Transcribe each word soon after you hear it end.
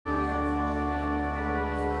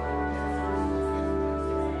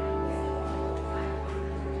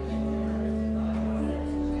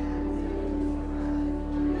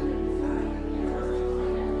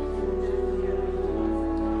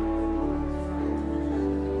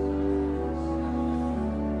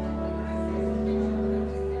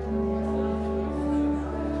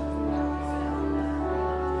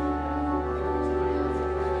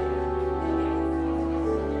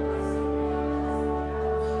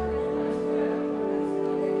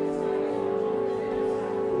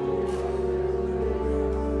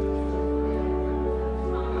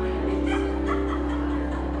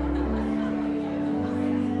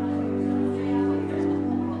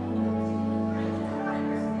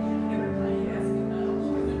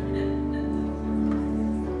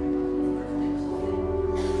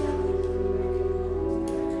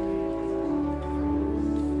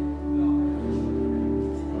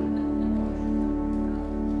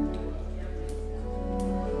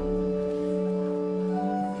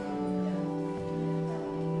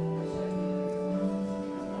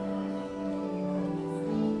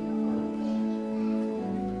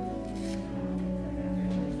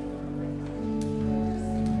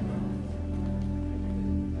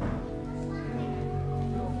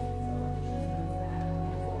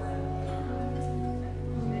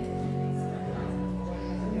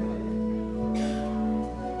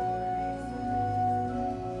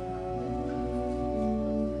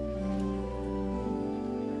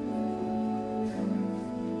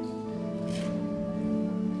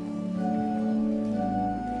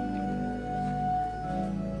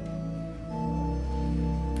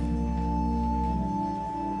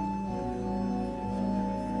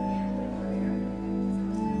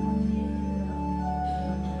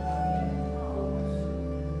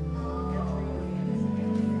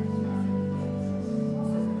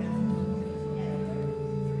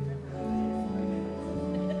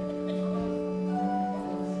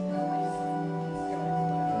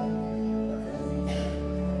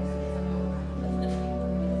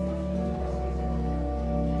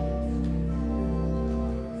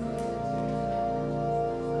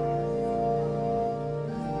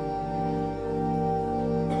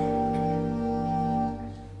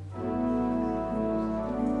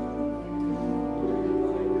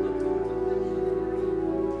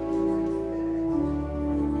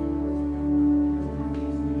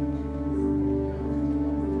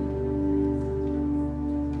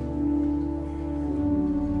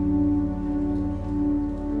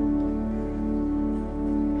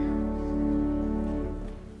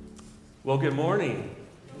Well, good morning.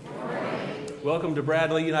 Good morning. Welcome to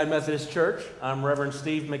Bradley United Methodist Church. I'm Reverend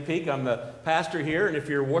Steve McPeak. I'm the pastor here, and if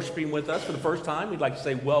you're worshiping with us for the first time, we'd like to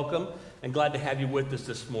say welcome and glad to have you with us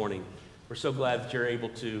this morning. We're so glad that you're able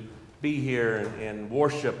to be here and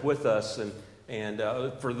worship with us. And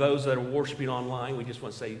for those that are worshiping online, we just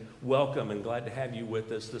want to say welcome and glad to have you with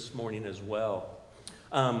us this morning as well.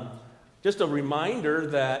 Just a reminder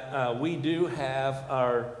that we do have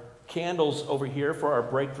our candles over here for our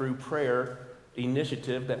breakthrough prayer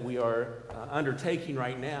initiative that we are undertaking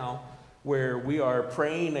right now, where we are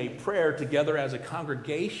praying a prayer together as a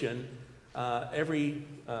congregation every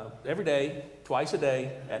day, twice a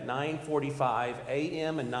day, at 9:45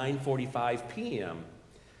 a.m. and 9:45 p.m.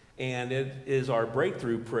 And it is our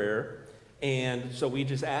breakthrough prayer. And so we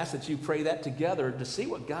just ask that you pray that together to see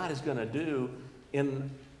what God is going to do in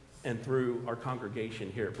and through our congregation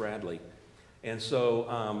here at Bradley. And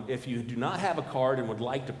so if you do not have a card and would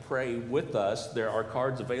like to pray with us, there are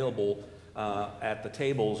cards available at the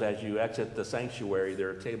tables as you exit the sanctuary.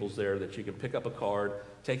 There are tables there that you can pick up a card,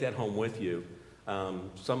 take that home with you.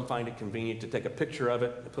 Some find it convenient to take a picture of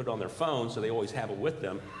it and put it on their phone, so they always have it with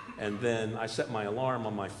them. And then I set my alarm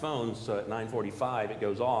on my phone, so at 9:45 it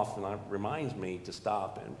goes off and it reminds me to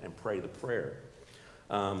stop and pray the prayer.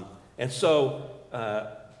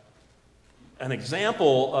 An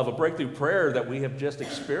example of a breakthrough prayer that we have just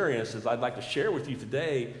experienced, as I'd like to share with you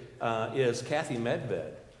today, is Kathy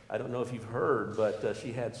Medved. I don't know if you've heard, but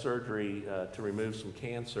she had surgery to remove some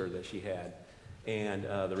cancer that she had. And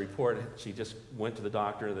the report, she just went to the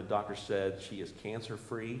doctor, and the doctor said she is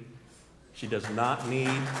cancer-free. She does not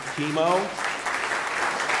need chemo.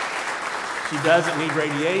 She doesn't need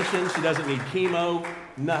radiation. She doesn't need chemo.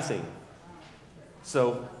 Nothing.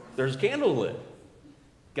 So there's a candle lit.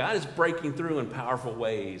 God is breaking through in powerful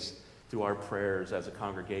ways through our prayers as a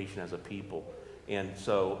congregation, as a people. And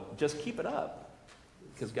so just keep it up,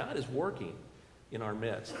 because God is working in our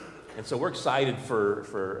midst. And so we're excited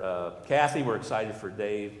for Kathy, we're excited for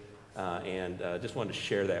Dave, and just wanted to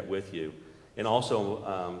share that with you. And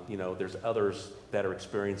also, there's others that are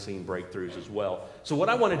experiencing breakthroughs as well. So what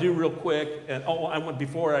I want to do real quick,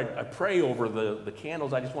 before I pray over the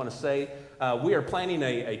candles, I just want to say we are planning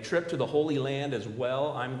a trip to the Holy Land as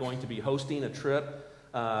well. I'm going to be hosting a trip,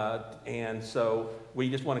 and so we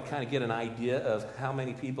just want to kind of get an idea of how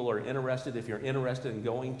many people are interested. If you're interested in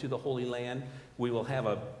going to the Holy Land, we will have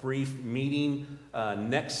a brief meeting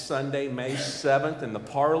next Sunday, May 7th, in the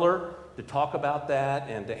parlor, to talk about that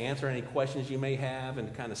and to answer any questions you may have and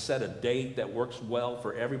to kind of set a date that works well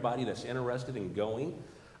for everybody that's interested in going.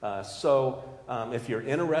 So if you're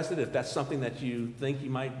interested, if that's something that you think you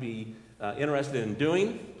might be interested in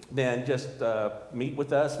doing, then just meet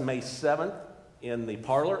with us May 7th in the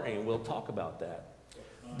parlor and we'll talk about that.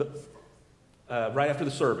 Right after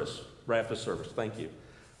the service. Thank you.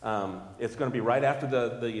 It's going to be right after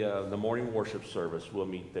the morning worship service. We'll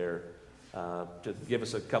meet there. To give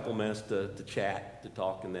us a couple minutes to chat, to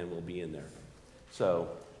talk, and then we'll be in there. So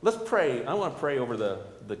let's pray. I want to pray over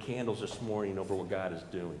the candles this morning, over what God is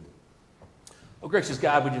doing. Oh, gracious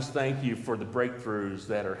God, we just thank you for the breakthroughs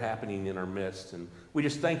that are happening in our midst. And we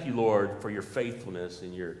just thank you, Lord, for your faithfulness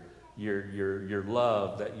and your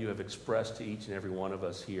love that you have expressed to each and every one of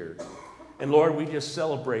us here. And Lord, we just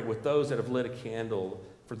celebrate with those that have lit a candle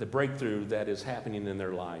for the breakthrough that is happening in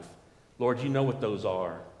their life. Lord, you know what those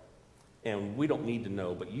are. And we don't need to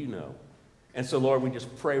know, but you know. And so, Lord, we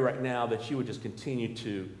just pray right now that you would just continue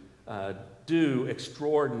to do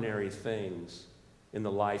extraordinary things in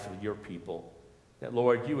the life of your people. That,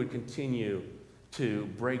 Lord, you would continue to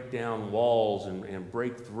break down walls and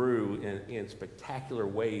break through in spectacular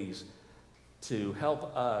ways to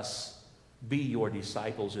help us be your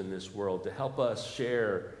disciples in this world, to help us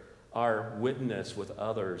share our witness with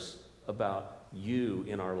others about you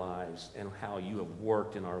in our lives and how you have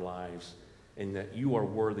worked in our lives, and that you are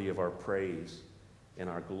worthy of our praise and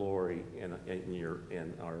our glory and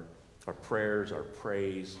our prayers, our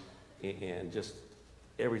praise, and just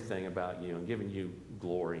everything about you, and giving you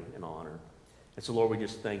glory and honor. And so, Lord, we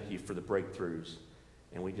just thank you for the breakthroughs,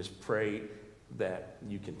 and we just pray that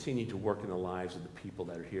you continue to work in the lives of the people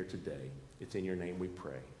that are here today. It's in your name we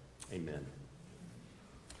pray. Amen.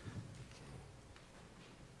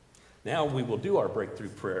 Now we will do our breakthrough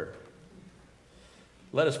prayer.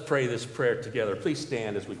 Let us pray this prayer together. Please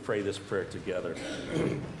stand as we pray this prayer together.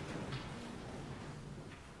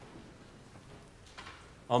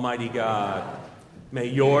 Almighty God, may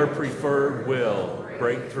your preferred will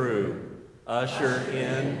break through, usher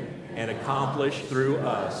in, and accomplish through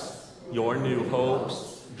us your new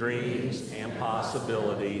hopes, dreams, and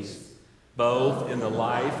possibilities, both in the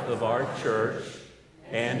life of our church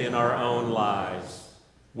and in our own lives.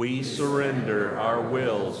 We surrender our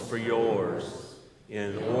wills for yours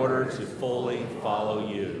in order to fully follow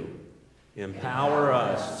you. Empower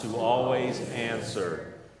us to always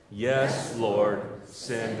answer, yes, Lord,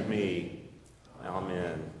 send me.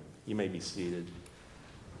 Amen. You may be seated.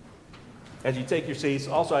 As you take your seats,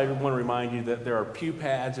 also I want to remind you that there are pew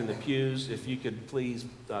pads in the pews. If you could please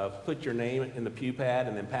put your name in the pew pad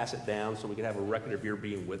and then pass it down so we can have a record of your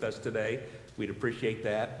being with us today. We'd appreciate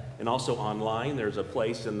that. And also online, there's a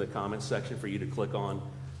place in the comments section for you to click on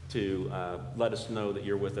to let us know that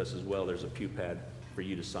you're with us as well. There's a pew pad for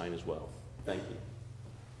you to sign as well. Thank you.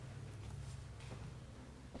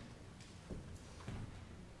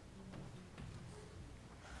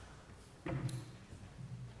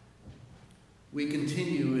 We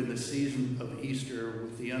continue in the season of Easter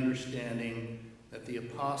with the understanding that the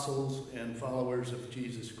apostles and followers of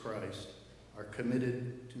Jesus Christ are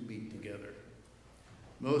committed to meet together.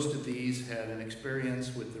 Most of these had an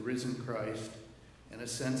experience with the risen Christ, and a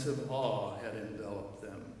sense of awe had enveloped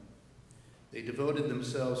them. They devoted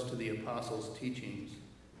themselves to the apostles' teachings,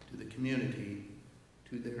 to the community,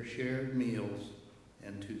 to their shared meals,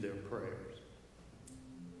 and to their prayers.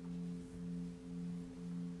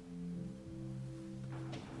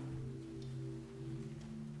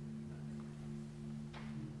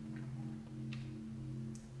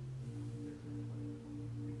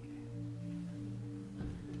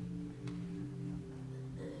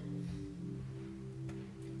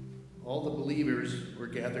 All the believers were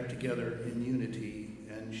gathered together in unity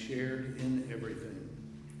and shared in everything.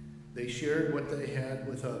 They shared what they had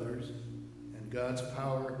with others, and God's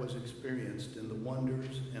power was experienced in the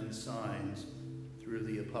wonders and signs through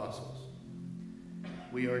the apostles.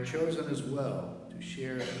 We are chosen as well to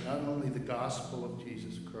share not only the gospel of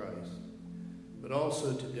Jesus Christ, but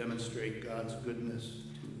also to demonstrate God's goodness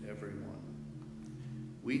to everyone.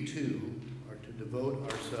 We too are to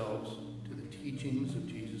devote ourselves to the teachings of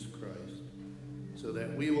Jesus Christ, so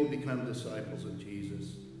that we will become disciples of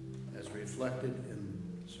Jesus as reflected in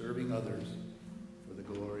serving others for the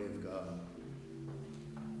glory of God.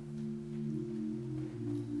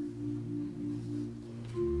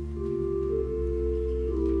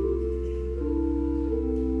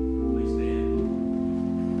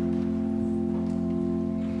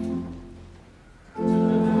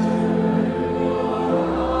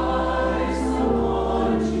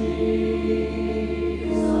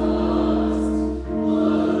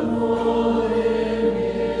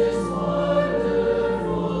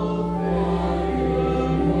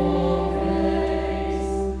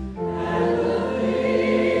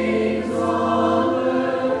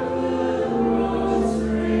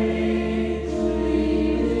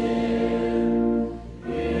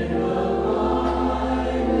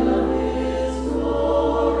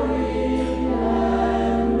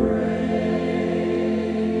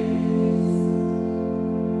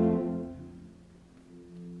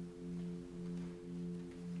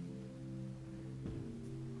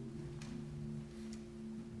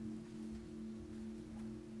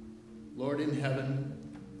 Lord in heaven,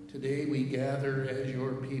 today we gather as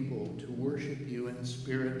your people to worship you in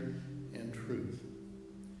spirit and truth.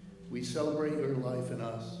 We celebrate your life in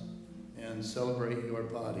us and celebrate your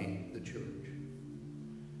body, the church.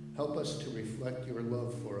 Help us to reflect your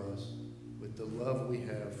love for us with the love we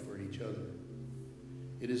have for each other.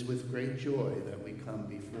 It is with great joy that we come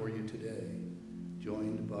before you today,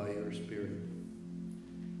 joined by your Spirit.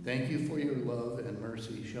 Thank you for your love and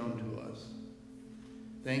mercy shown to us.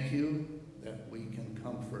 Thank you that we can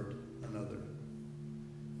comfort another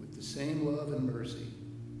with the same love and mercy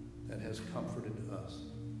that has comforted us.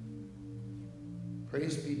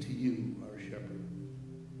 Praise be to you, our shepherd.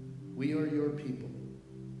 We are your people,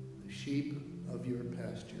 the sheep of your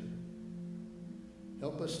pasture.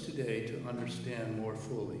 Help us today to understand more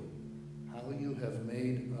fully how you have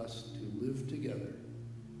made us to live together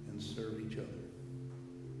and serve each other.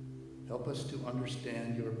 Help us to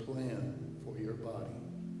understand your plan for your body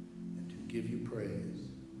and to give you praise.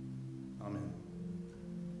 Amen.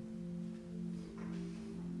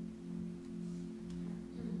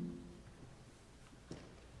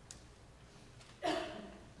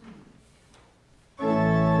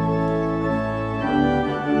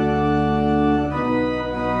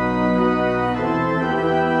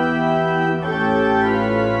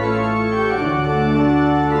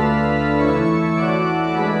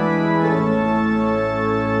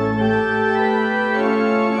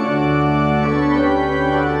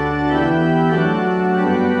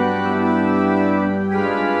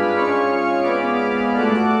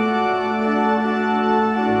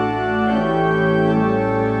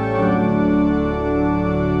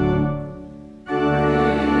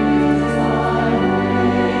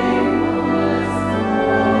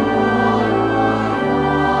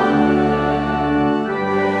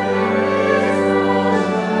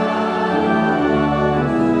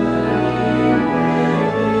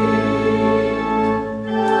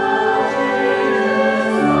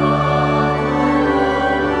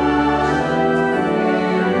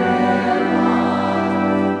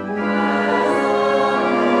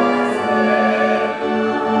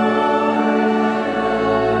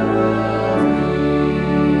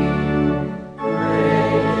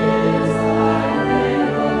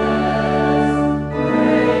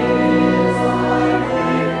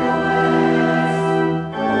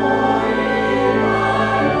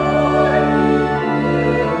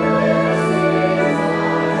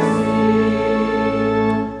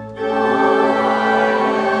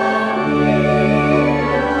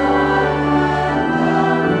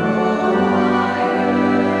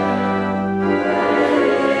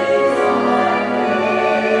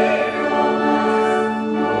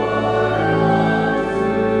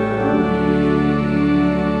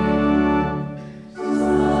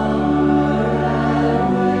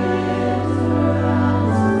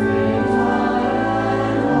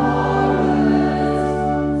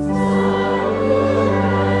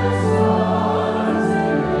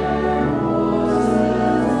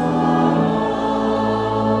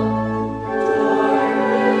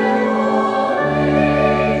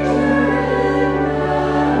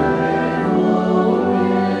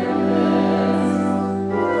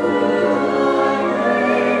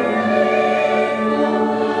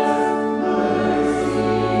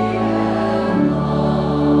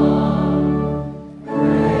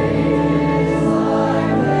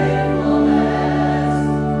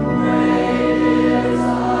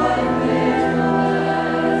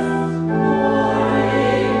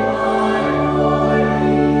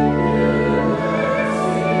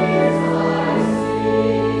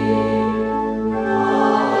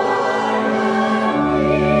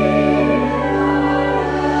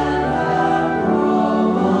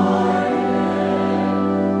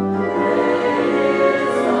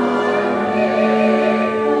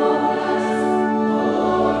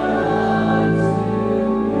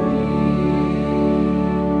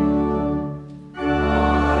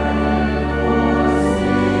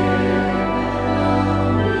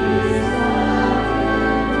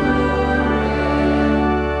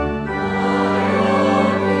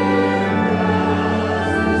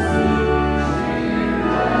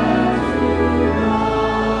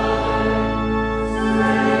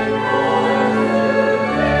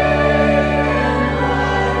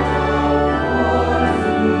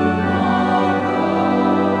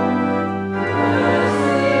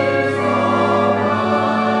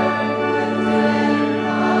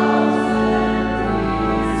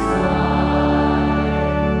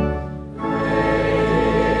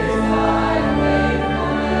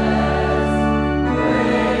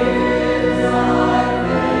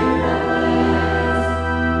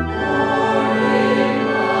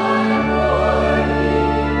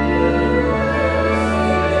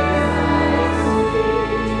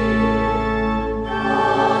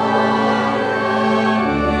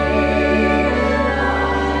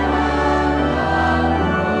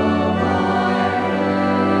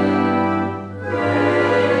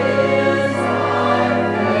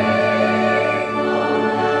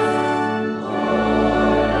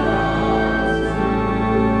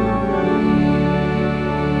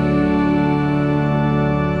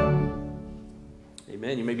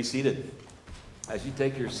 seated. As you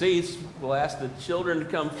take your seats, we'll ask the children to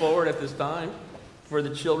come forward at this time for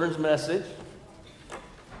the children's message.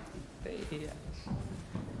 Hey, yes.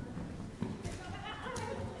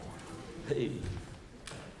 Hey.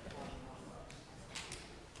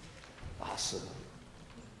 Awesome.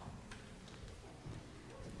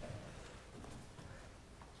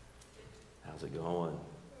 How's it going?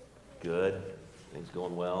 Good? Things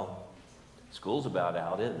going well? School's about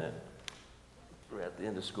out, isn't it? We're at the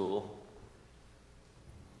end of school.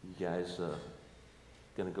 You guys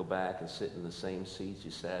going to go back and sit in the same seats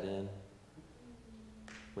you sat in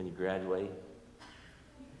when you graduate?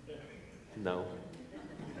 No.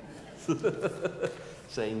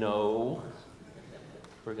 Say no.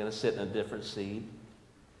 We're going to sit in a different seat.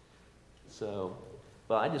 So,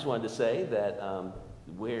 well, I just wanted to say that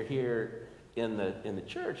we're here in the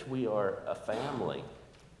church. We are a family.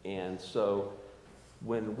 And so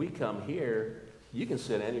when we come here, you can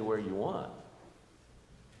sit anywhere you want.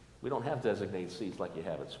 We don't have designated seats like you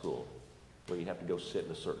have at school, where you have to go sit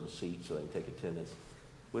in a certain seat so they can take attendance.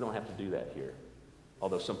 We don't have to do that here,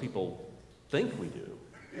 although some people think we do.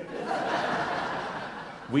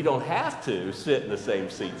 We don't have to sit in the same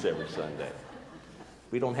seats every Sunday.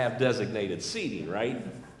 We don't have designated seating, right,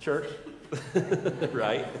 church?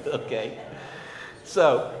 Right? Okay.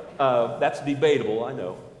 So that's debatable, I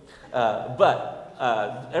know. But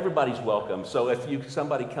everybody's welcome. So if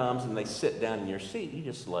somebody comes and they sit down in your seat, you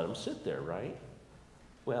just let them sit there, right?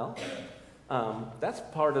 Well, that's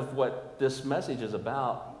part of what this message is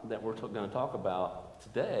about that we're going to talk about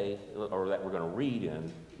today, or that we're going to read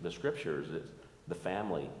in the scriptures, is the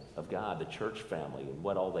family of God, the church family, and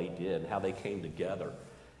what all they did, and how they came together,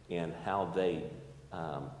 and how they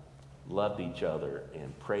loved each other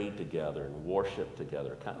and prayed together and worshiped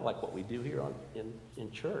together, kind of like what we do here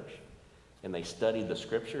in church. And they studied the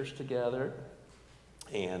scriptures together,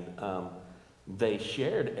 and they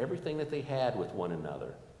shared everything that they had with one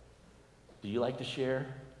another. Do you like to share?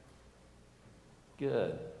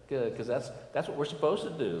 Good, because that's what we're supposed to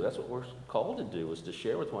do. That's what we're called to do, is to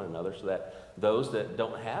share with one another so that those that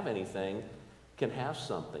don't have anything can have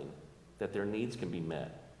something, that their needs can be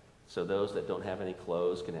met. So those that don't have any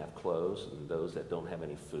clothes can have clothes, and those that don't have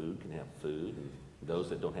any food can have food, and those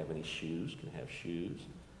that don't have any shoes can have shoes.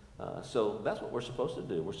 So that's what we're supposed to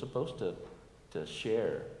do. We're supposed to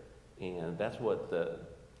share, and that's what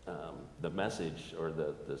the message or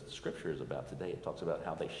the scripture is about today. It talks about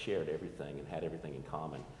how they shared everything and had everything in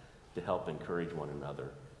common to help encourage one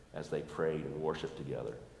another as they prayed and worshiped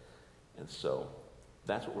together. And so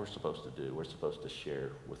that's what we're supposed to do. We're supposed to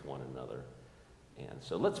share with one another. And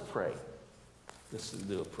so let's pray. Let's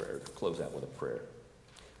do a prayer, close out with a prayer.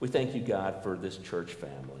 We thank you, God, for this church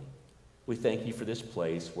family. We thank you for this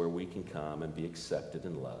place where we can come and be accepted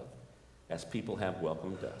and loved as people have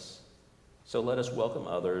welcomed us. So let us welcome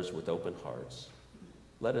others with open hearts.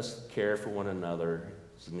 Let us care for one another's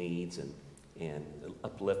needs and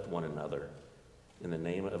uplift one another. In the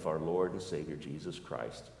name of our Lord and Savior, Jesus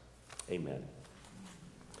Christ. Amen.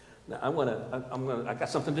 Now, I got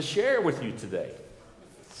something to share with you today.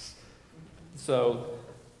 So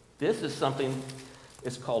this is something,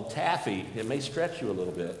 it's called taffy. It may stretch you a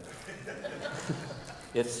little bit.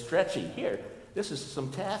 It's stretchy. Here, this is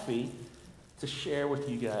some taffy to share with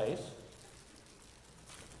you guys.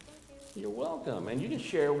 You're welcome. And you can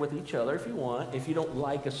share with each other if you want. If you don't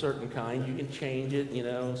like a certain kind, you can change it,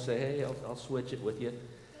 and say, hey, I'll switch it with you.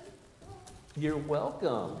 You're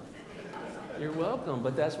welcome. You're welcome.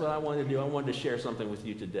 But that's what I wanted to do. I wanted to share something with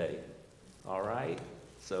you today. All right?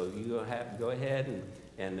 So you go ahead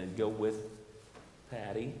and go with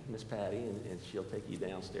Patty, Miss Patty, and she'll take you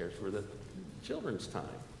downstairs for the children's time.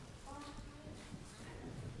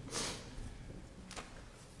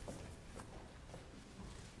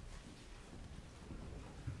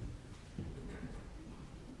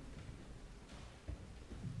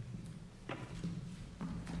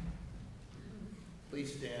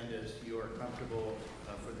 Please stand as you are comfortable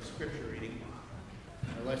for the scripture reading.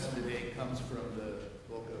 Our lesson today comes from the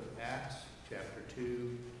book of Acts, chapter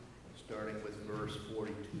 2, starting with verse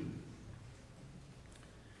 42.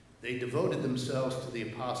 They devoted themselves to the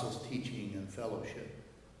apostles' teaching and fellowship,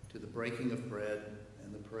 to the breaking of bread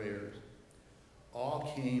and the prayers. Awe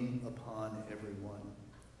came upon everyone,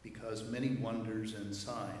 because many wonders and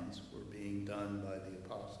signs were being done by the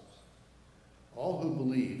apostles. All who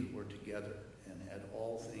believed were together and had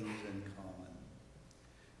all things in common.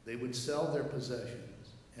 They would sell their possessions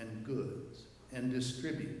and goods and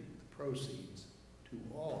distribute the proceeds to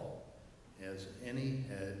all as any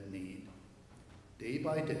had need. Day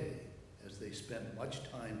by day, as they spent much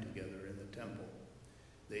time together in the temple,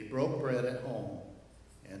 they broke bread at home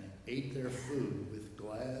and ate their food with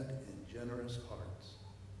glad and generous hearts,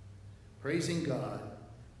 praising God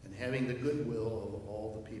and having the goodwill of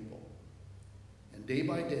all the people. And day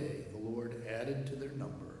by day the Lord added to their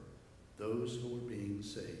number those who were being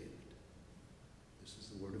saved. This is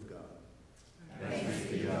the word of God. Thanks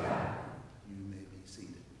be to God. You may be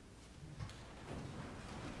seated.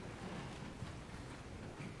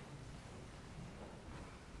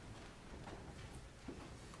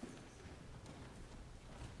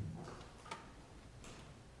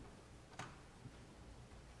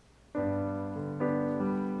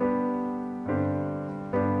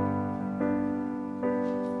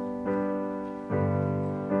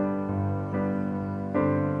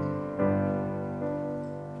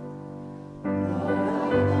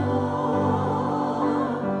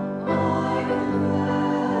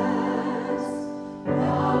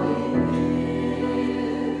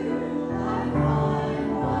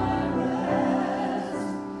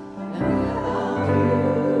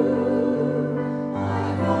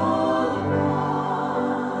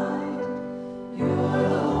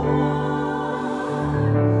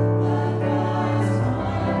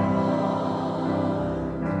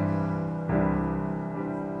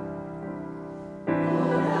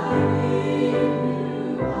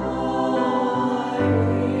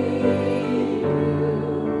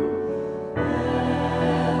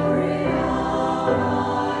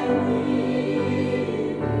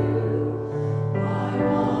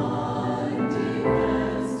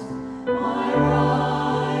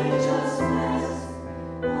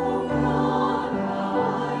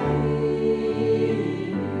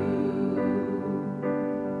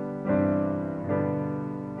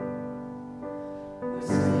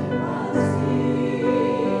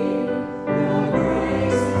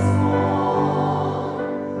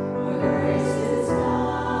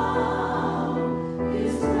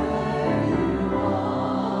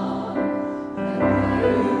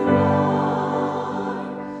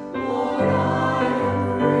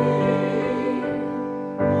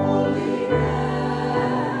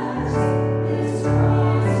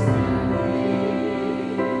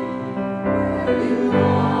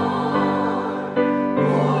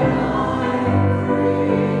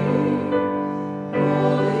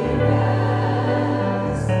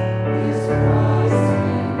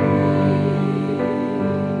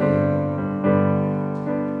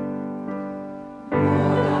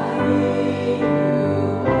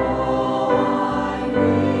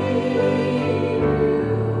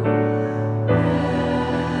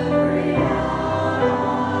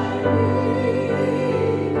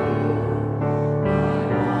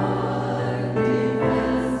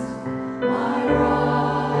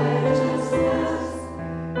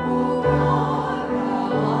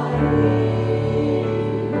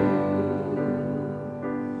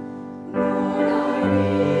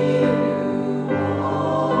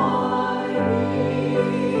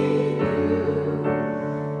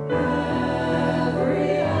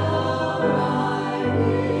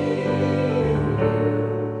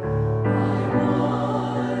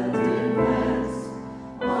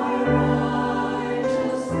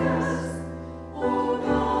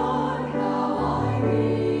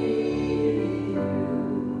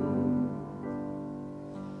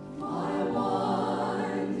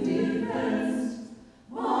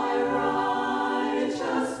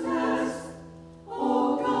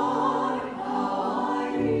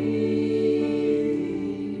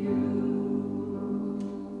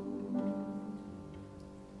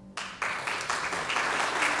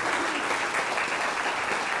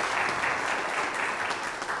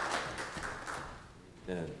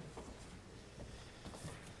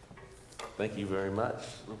 Thank you very much.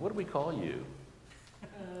 What do we call you?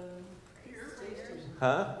 Here.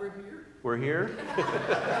 Huh? We're here. We're here?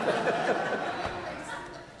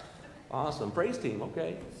 Awesome. Praise team,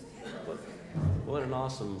 okay. What an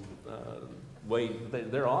awesome way.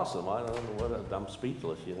 They're awesome. I don't know what, I'm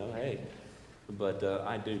speechless, you know. Hey. But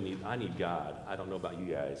I need God. I don't know about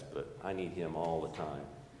you guys, but I need him all the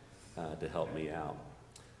time to help me out.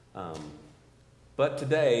 But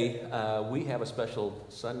today, we have a special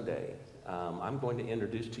Sunday. I'm going to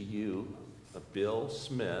introduce to you Bill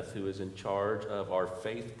Smith, who is in charge of our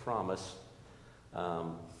Faith Promise,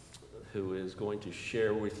 who is going to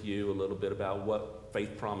share with you a little bit about what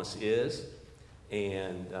Faith Promise is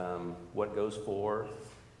and what it goes for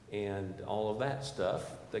and all of that stuff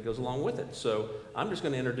that goes along with it. So I'm just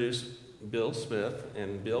going to introduce Bill Smith.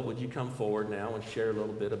 And Bill, would you come forward now and share a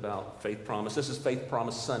little bit about Faith Promise? This is Faith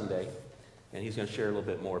Promise Sunday, and he's going to share a little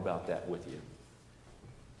bit more about that with you.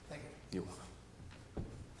 Thank you. You're welcome.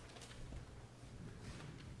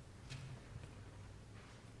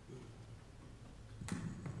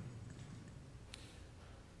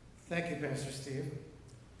 Thank you, Pastor Steve.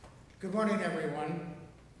 Good morning, everyone.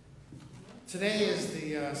 Today is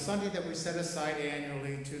the Sunday that we set aside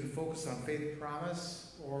annually to focus on faith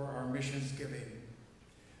promise or our missions giving.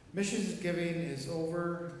 Missions giving is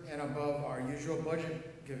over and above our usual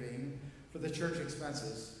budget giving for the church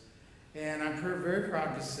expenses. And I'm very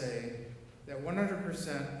proud to say that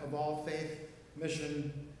 100% of all faith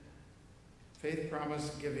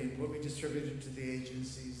promise giving will be distributed to the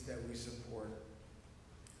agencies that we support.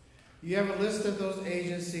 You have a list of those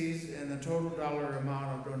agencies and the total dollar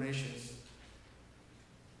amount of donations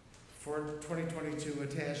for 2022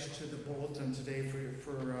 attached to the bulletin today for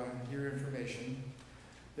your information.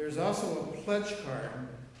 There's also a pledge card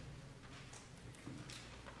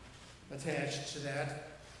attached to that,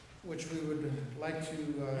 which we would like to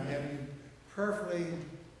have you prayerfully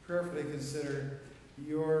consider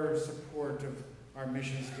your support of our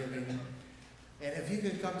missions giving. And if you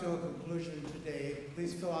can come to a conclusion today,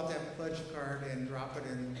 please fill out that pledge card and drop it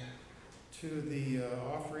in to the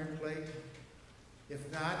offering plate.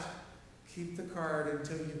 If not, keep the card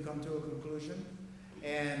until you come to a conclusion,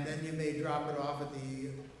 and then you may drop it off at the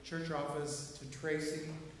church office to Tracy,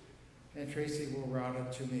 and Tracy will route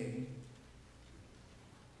it to me.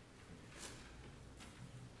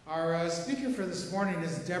 Our speaker for this morning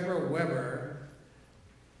is Debra Weber.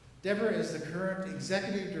 Debra is the current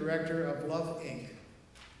Executive Director of Love, Inc.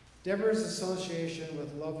 Debra's association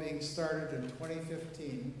with Love, Inc. started in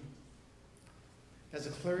 2015 as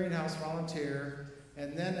a clearinghouse volunteer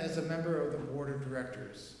and then as a member of the board of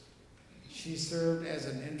directors. She served as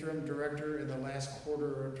an interim director in the last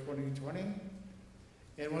quarter of 2020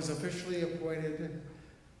 and was officially appointed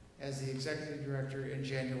as the executive director in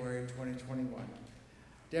January 2021.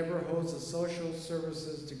 Debra holds a social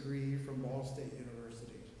services degree from Ball State University.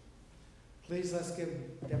 Please, let's give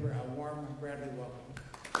Debra a warm Bradley welcome.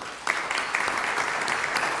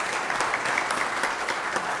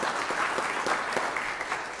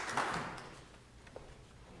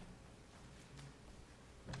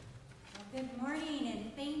 Well, good morning,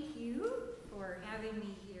 and thank you for having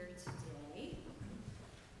me here today.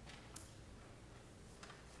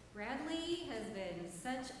 Bradley has been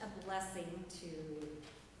such a blessing to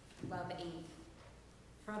Love, Inc.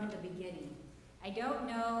 from the beginning. I don't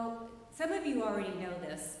know, some of you already know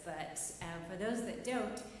this, but for those that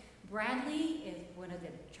don't, Bradley is one of the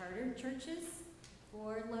charter churches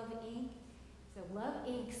for Love, Inc. So Love,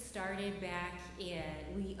 Inc. started back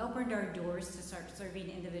we opened our doors to start serving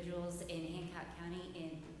individuals in Hancock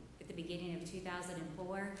County at the beginning of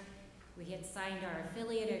 2004. We had signed our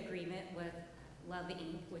affiliate agreement with Love,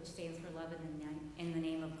 Inc., which stands for Love in the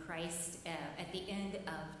Name of Christ, at the end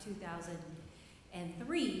of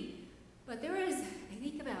 2003. But there was, I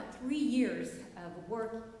think, about 3 years of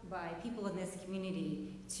work by people in this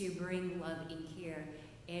community to bring Love, Inc. here.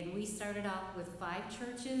 And we started off with 5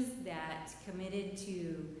 churches that committed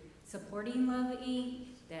to supporting Love, Inc.,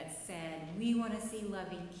 that said, we want to see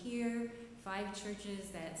Love, Inc. here. 5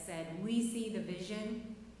 churches that said, we see the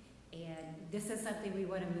vision, and this is something we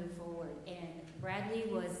want to move forward. And Bradley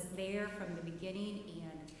was there from the beginning,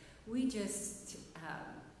 and we just,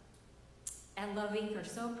 at Love, Inc. are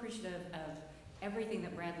so appreciative of everything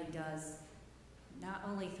that Bradley does, not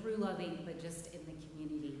only through Love, Inc., but just in the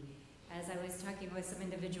community. As I was talking with some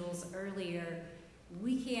individuals earlier,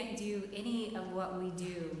 we can't do any of what we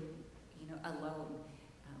do, alone.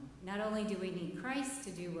 Not only do we need Christ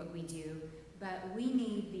to do what we do, but we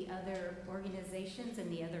need the other organizations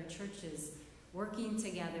and the other churches working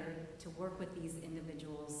together to work with these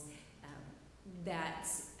individuals that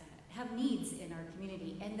have needs in our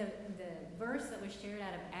community. And the verse that was shared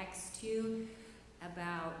out of Acts 2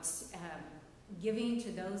 about giving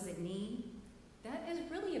to those in need, that is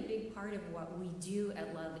really a big part of what we do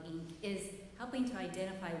at Love, Inc., is helping to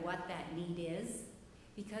identify what that need is.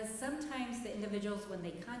 Because sometimes the individuals, when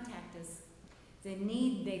they contact us, the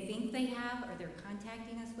need they think they have or they're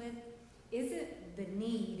contacting us with isn't the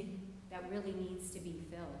need that really needs to be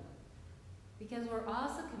filled. Because we're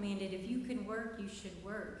also commanded, if you can work, you should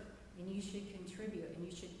work, and you should contribute, and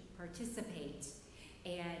you should participate.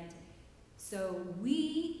 And so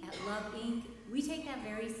we at Love, Inc., we take that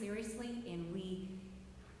very seriously, and we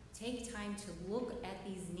take time to look at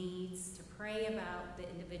these needs, to pray about the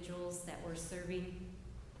individuals that we're serving,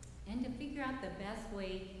 and to figure out the best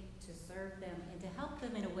way to serve them and to help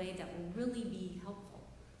them in a way that will really be helpful.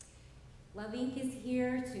 Love, Inc. is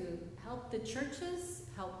here to help the churches,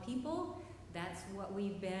 help people. That's what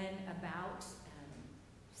we've been about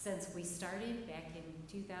since we started back in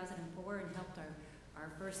 2004 and helped our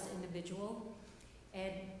first individual.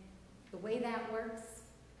 And the way that works,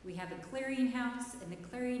 we have a clearinghouse, and the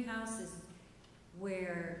clearinghouse is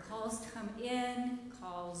where calls come in,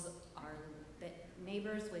 calls are that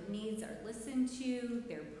neighbors with needs are listened to,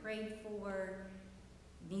 they're prayed for,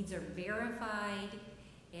 needs are verified,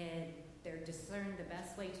 and they're discerned the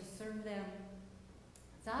best way to serve them.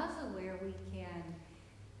 It's also where we can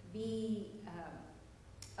be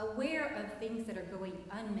aware of things that are going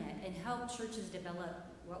unmet and help churches develop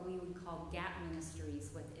what we would call gap ministries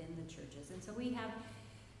within the churches. And so we have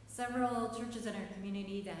several churches in our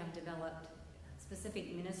community that have developed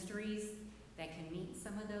specific ministries that can meet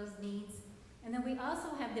some of those needs. And then we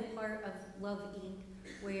also have the part of Love Inc.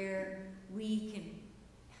 where we can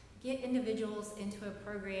get individuals into a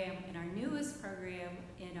program, and our newest program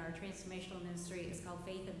in our transformational ministry is called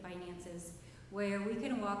Faith and Finances, where we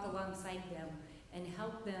can walk alongside them and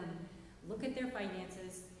help them look at their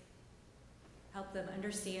finances, help them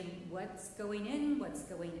understand what's going in, what's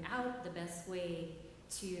going out, the best way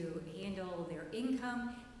to handle their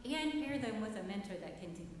income, and pair them with a mentor that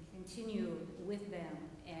can continue with them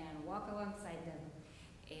and walk alongside them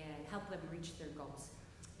and help them reach their goals.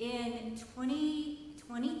 In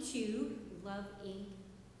 2022, Love Inc.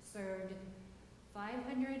 served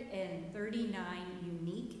 539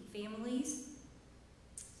 unique families.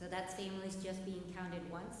 So that's families just being counted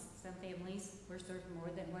once. Some families were served more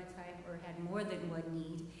than one time or had more than one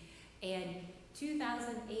need. And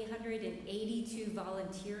 2,882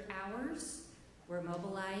 volunteer hours were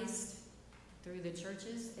mobilized through the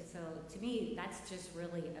churches. And so to me, that's just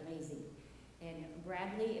really amazing. And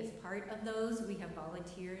Bradley is part of those. We have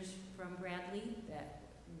volunteers from Bradley that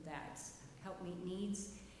help meet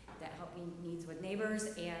needs, that help meet needs with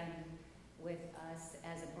neighbors and with us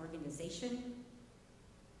as an organization.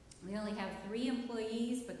 We only have 3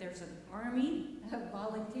 employees, but there's an army of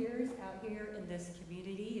volunteers out here in this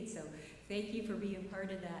community. And so thank you for being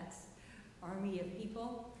part of that army of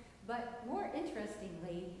people. But more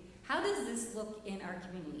interestingly, how does this look in our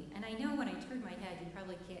community? And I know when I turn my head, you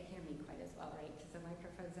probably can't hear me quite as well, right? Because the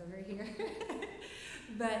microphone's over here.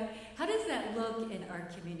 But how does that look in our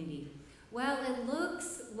community? Well, it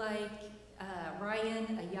looks like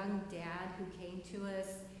Ryan, a young dad who came to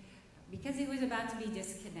us because he was about to be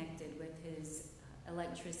disconnected with his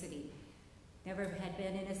electricity. Never had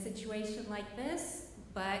been in a situation like this,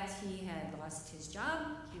 but he had lost his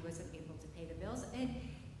job. He wasn't able to pay the bills. And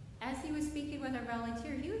as he was speaking with our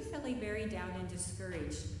volunteer, he was feeling very down and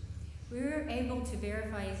discouraged. We were able to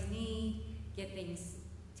verify his need, get things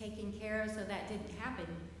taken care of so that didn't happen.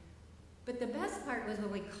 But the best part was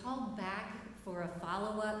when we called back for a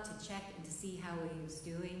follow-up to check and to see how he was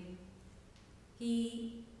doing,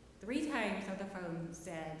 he 3 times on the phone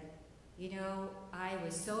said, you know, I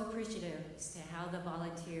was so appreciative as to how the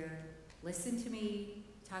volunteer listened to me,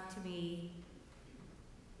 talked to me,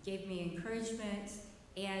 gave me encouragement,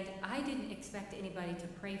 and I didn't expect anybody to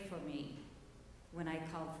pray for me when I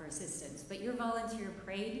called for assistance. But your volunteer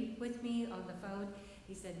prayed with me on the phone.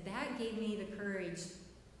 He said, that gave me the courage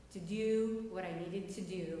to do what I needed to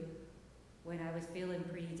do when I was feeling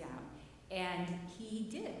pretty down. And he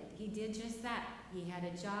did. He did just that. He had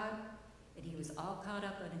a job, and he was all caught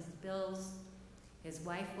up on his bills. His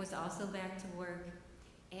wife was also back to work.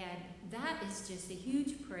 And that is just a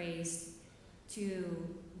huge praise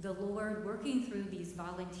to the Lord working through these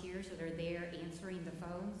volunteers that are there answering the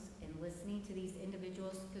phones and listening to these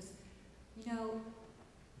individuals. Because, you know,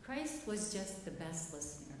 Christ was just the best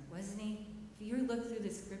listener, wasn't he? If you look through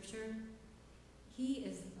the scripture, he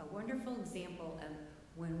is a wonderful example of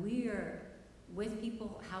when we are with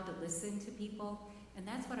people, how to listen to people. And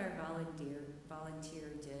that's what our volunteer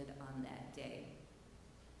did on that day.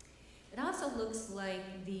 It also looks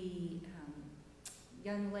like the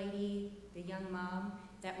young lady, the young mom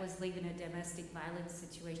that was leaving a domestic violence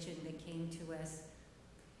situation that came to us.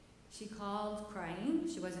 She called crying.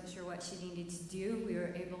 She wasn't sure what she needed to do. We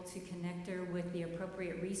were able to connect her with the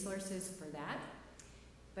appropriate resources for that.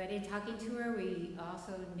 But in talking to her, we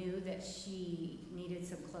also knew that she needed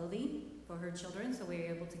some clothing for her children, so we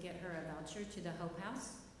were able to get her a voucher to the Hope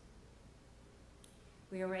House.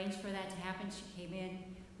 We arranged for that to happen. She came in.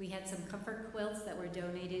 We had some comfort quilts that were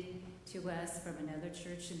donated to us from another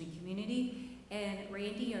church in the community. And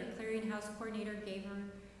Randy, our clearinghouse coordinator, gave her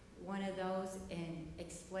one of those and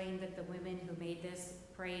explained that the women who made this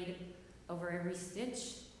prayed over every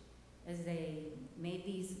stitch as they made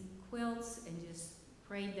these quilts and just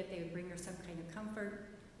prayed that they would bring her some kind of comfort.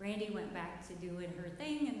 Randy went back to doing her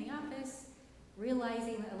thing in the office,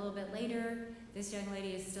 realizing a little bit later this young lady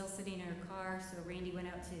is still sitting in her car, so Randy went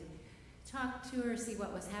out to talk to her, see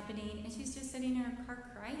what was happening, and she's just sitting in her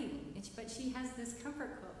car crying. But she has this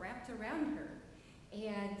comfort quilt wrapped around her.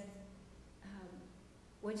 And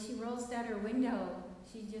when she rolls down her window,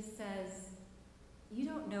 she just says,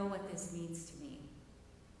 don't know what this means to me.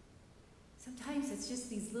 Sometimes it's just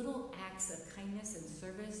these little acts of kindness and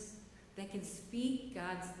service that can speak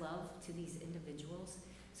God's love to these individuals.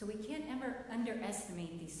 So we can't ever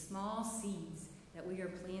underestimate these small seeds that we are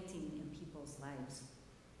planting in people's lives.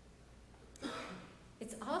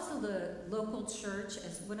 It's also the local church,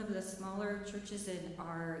 as one of the smaller churches in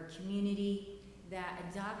our community, that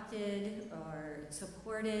adopted or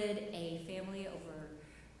supported a family over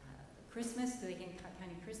Christmas, so they can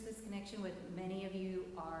kind of Christmas connection with many of you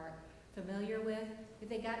are familiar with. But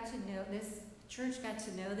they got to know, this church got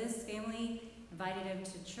to know this family, invited them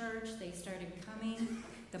to church, they started coming.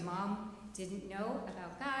 The mom didn't know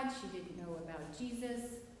about God, she didn't know about Jesus,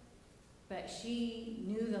 but she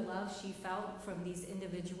knew the love she felt from these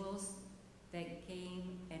individuals that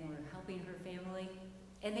came and were helping her family.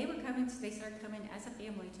 And they were coming, they started coming as a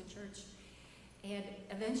family to church. And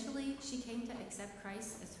eventually she came to accept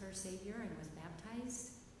Christ as her Savior and was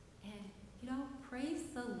baptized. And, you know, praise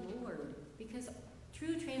the Lord, because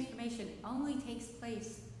true transformation only takes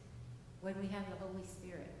place when we have the Holy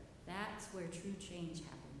Spirit. That's where true change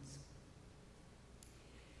happens.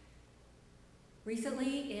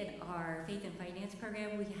 Recently, in our Faith and Finance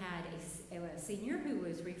program, we had a senior who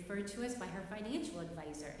was referred to us by her financial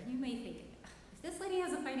advisor. And you may think, if this lady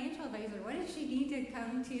has a financial advisor, what does she need to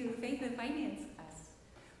come to Faith and Finance class?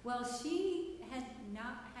 Well, she had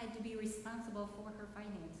not had to be responsible for her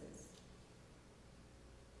finances.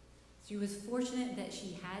 She was fortunate that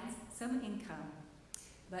she had some income,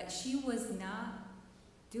 but she was not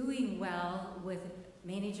doing well with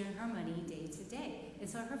managing her money day to day. And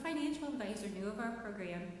so her financial advisor knew of our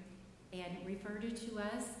program and referred her to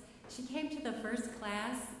us. She came to the first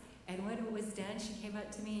class, and when it was done, she came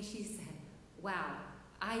up to me and she said, "Wow,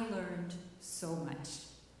 I learned so much."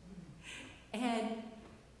 And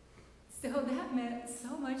so that meant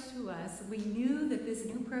so much to us. We knew that this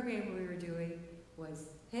new program we were doing was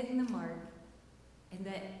hitting the mark, and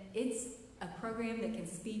that it's a program that can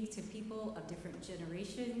speak to people of different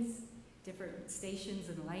generations, different stations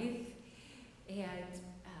in life. And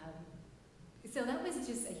so that was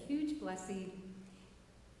just a huge blessing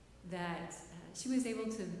that she was able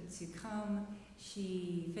to come.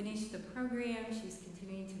 She finished the program. She's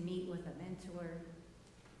continuing to meet with a mentor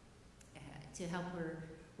to help her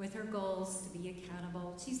with her goals, to be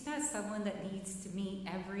accountable. She's not someone that needs to meet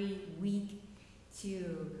every week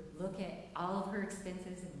to look at all of her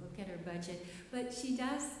expenses and look at her budget, but she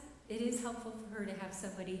does. It is helpful for her to have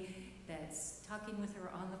somebody that's talking with her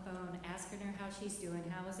on the phone, asking her how she's doing,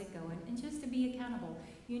 how is it going, and just to be accountable.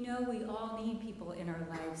 You know, we all need people in our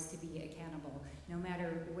lives to be accountable, no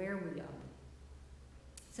matter where we are.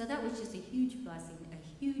 So that was just a huge blessing,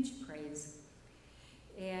 a huge praise.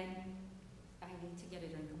 And I need to get a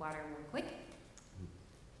drink of water real quick.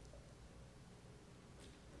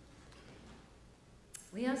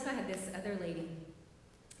 We also had this other lady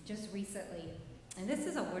just recently, and this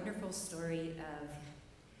is a wonderful story of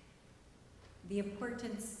the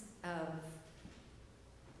importance of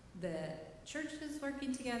the churches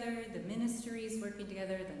working together, the ministries working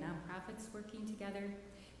together, the nonprofits working together,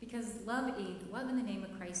 because Love Inc., Love in the Name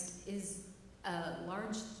of Christ, is a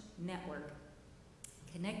large network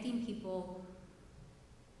connecting people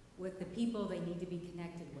with the people they need to be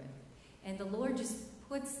connected with. And the Lord just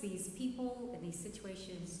puts these people in these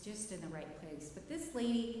situations just in the right place. But this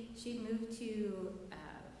lady, she moved to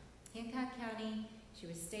Hancock County. She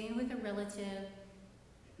was staying with a relative.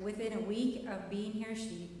 Within a week of being here,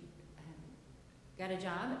 she got a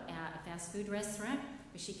job at a fast food restaurant,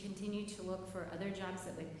 but she continued to look for other jobs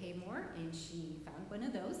that would pay more, and she found one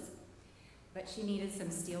of those. But she needed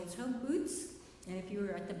some steel-toed boots, and if you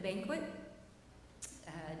were at the banquet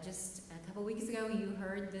just a couple weeks ago, you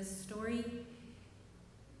heard this story,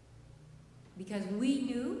 because we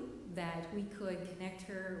knew that we could connect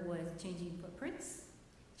her with Changing Footprints.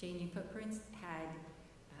 Changing Footprints had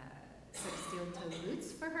some steel-toed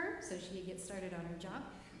boots for her, so she could get started on her job.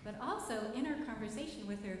 But also, in our conversation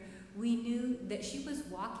with her, we knew that she was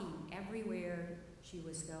walking everywhere she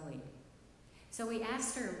was going. So we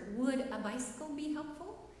asked her, would a bicycle be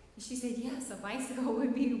helpful? And she said, yes, a bicycle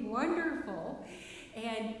would be wonderful.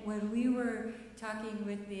 And when we were talking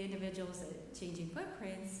with the individuals at Changing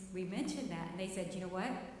Footprints, we mentioned that, and they said, you know what?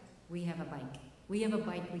 We have a bike. We have a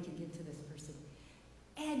bike we can give to this person.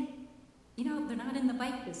 And, you know, they're not in the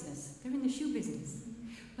bike business. They're in the shoe business.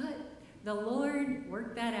 But the Lord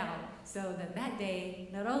worked that out so that that day,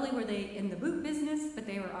 not only were they in the boot business, but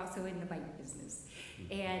they were also in the bike business.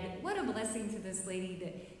 And what a blessing to this lady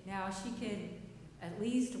that now she can at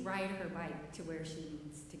least ride her bike to where she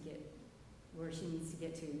needs to get,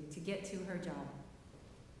 to get to her job.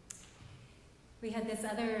 We had this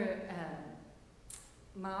other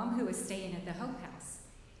mom who was staying at the Hope House,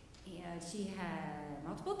 and she had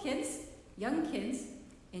multiple kids, young kids,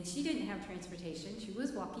 and she didn't have transportation. She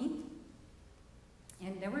was walking,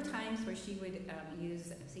 and there were times where she would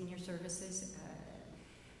use senior services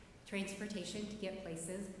transportation to get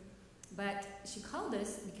places, but she called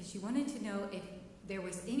us because she wanted to know if there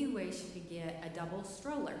was any way she could get a double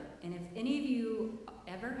stroller. And if any of you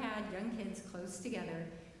ever had young kids close together,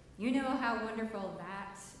 you know how wonderful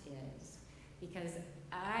that is. Because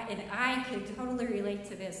I could totally relate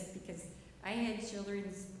to this, because I had children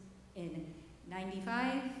in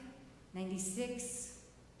 95, 96,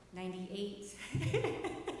 98.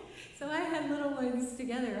 So I had little ones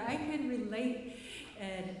together. I could relate.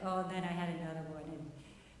 And then I had another one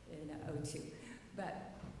in 02.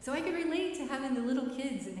 So I could relate to having the little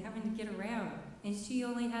kids and having to get around. And she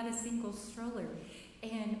only had a single stroller.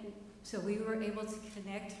 And so we were able to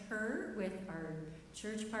connect her with our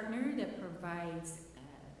church partner that provides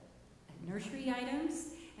nursery items,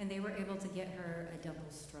 and they were able to get her a double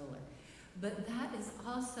stroller. But that is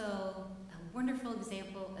also a wonderful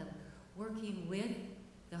example of working with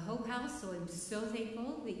the Hope House. So I'm so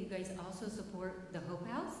thankful that you guys also support the Hope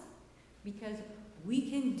House, because we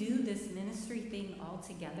can do this ministry thing all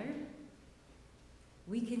together.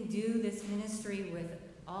 We can do this ministry with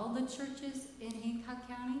all the churches in Hancock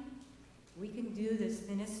County. We can do this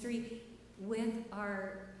ministry with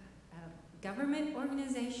our government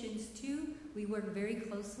organizations too. We work very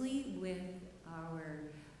closely with our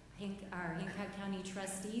Hancock County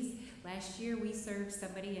trustees. Last year we served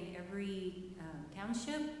somebody in every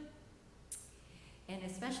township, and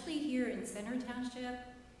especially here in Center Township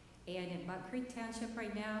and in Buck Creek Township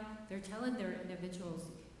right now, they're telling their individuals,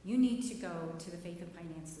 you need to go to the Faith and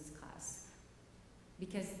Finances class.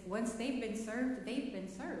 Because once they've been served, they've been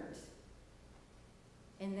served.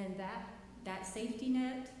 And then that safety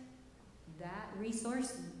net, that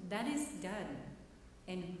resource, that is done.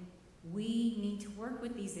 And we need to work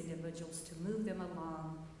with these individuals to move them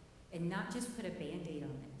along and not just put a Band-Aid on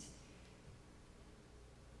it.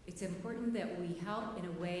 It's important that we help in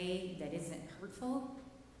a way that isn't hurtful.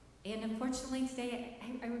 And unfortunately today,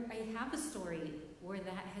 I have a story where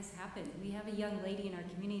that has happened. We have a young lady in our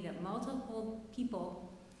community that multiple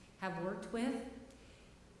people have worked with.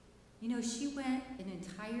 You know, she went an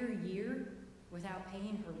entire year without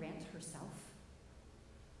paying her rent herself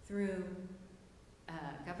through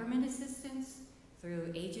government assistance,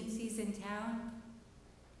 through agencies in town.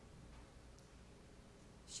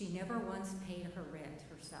 She never once paid her rent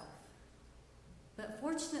herself. But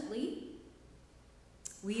fortunately,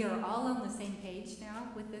 we are all on the same page now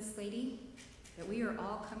with this lady, that we are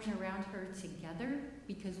all coming around her together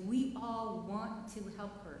because we all want to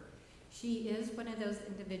help her. She is one of those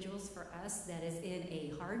individuals for us that is in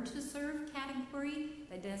a hard to serve category.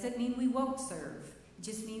 That doesn't mean we won't serve. It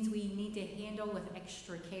just means we need to handle with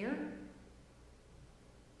extra care.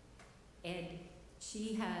 And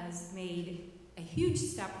she has made a huge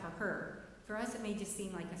step for her. For us, it may just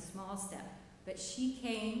seem like a small step. But she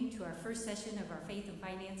came to our first session of our Faith and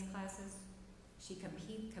Finance classes. She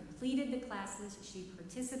completed the classes, she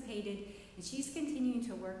participated, and she's continuing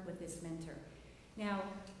to work with this mentor. Now,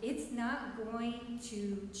 it's not going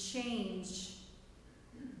to change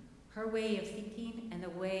her way of thinking and the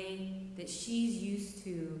way that she's used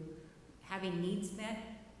to having needs met.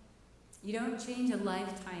 You don't change a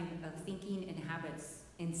lifetime of thinking and habits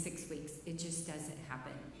in 6 weeks. It just doesn't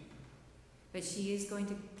happen. But she is going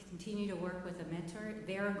to continue to work with a mentor.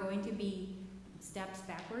 There are going to be steps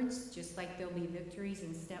backwards, just like there'll be victories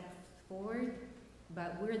and steps forward.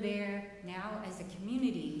 But we're there now as a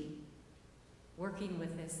community working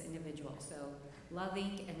with this individual. So Love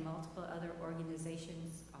Inc. and multiple other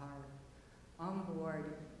organizations are on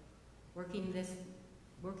board working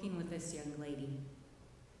with this young lady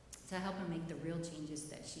to help her make the real changes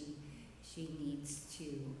that she needs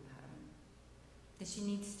to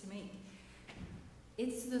make.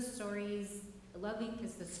 It's the stories, Love Inc.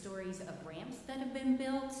 is the stories of ramps that have been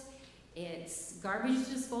built. It's garbage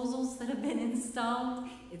disposals that have been installed.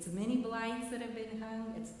 It's mini blinds that have been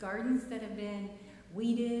hung. It's gardens that have been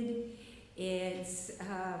weeded. It's,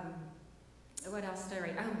 what else did I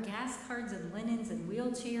write? Oh, gas cards and linens and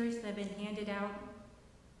wheelchairs that have been handed out.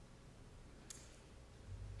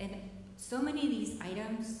 And so many of these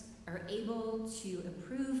items are able to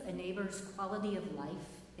improve a neighbor's quality of life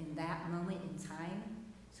in that moment in time.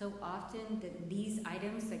 So often that these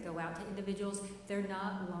items that go out to individuals, they're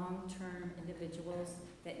not long-term individuals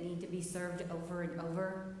that need to be served over and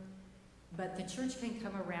over. But the church can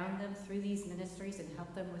come around them through these ministries and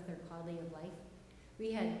help them with their quality of life.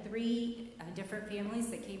 We had 3 different families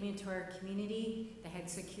that came into our community that had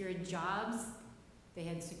secured jobs, they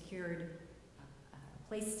had secured a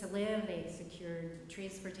place to live, they had secured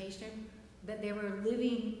transportation, but they were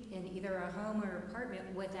living in either a home or apartment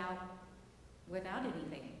without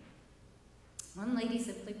anything. One lady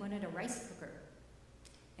simply wanted a rice cooker,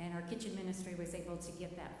 and our kitchen ministry was able to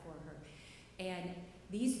get that for her. And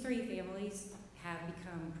these 3 families have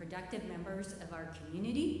become productive members of our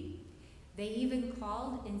community. They even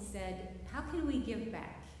called and said, how can we give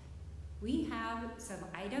back? We have some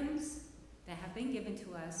items that have been given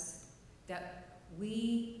to us that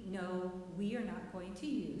we know we are not going to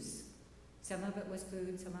use. Some of it was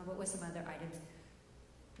food, some of it was some other items.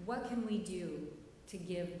 What can we do to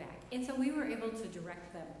give back? And so we were able to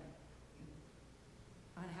direct them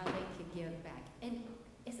on how they could give back. And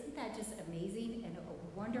isn't that just amazing and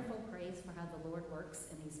a wonderful praise for how the Lord works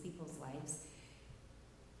in these people's lives?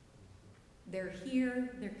 They're here,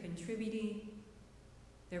 they're contributing,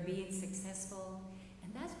 they're being successful,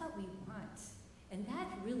 and that's what we want. And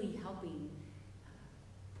that's really helping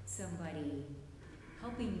somebody,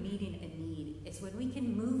 helping meeting a need, is when we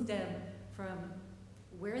can move them from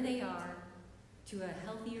where they are to a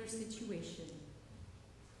healthier situation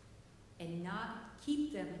and not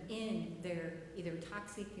keep them in their either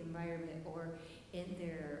toxic environment or in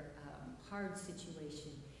their hard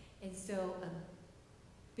situation. And so a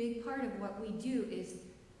big part of what we do is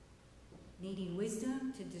needing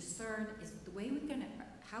wisdom to discern, is the way we're gonna,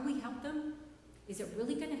 how we help them, is it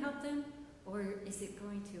really gonna help them, or is it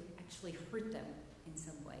going to actually hurt them in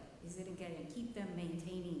some way? Is it gonna keep them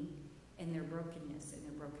maintaining in their brokenness and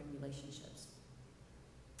their broken relationships?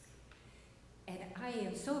 And I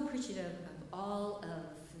am so appreciative of all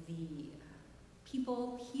of the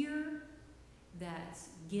people here that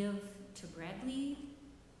give to Bradley,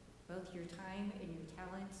 both your time and your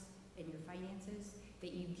talents and your finances,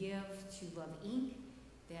 that you give to Love Inc.,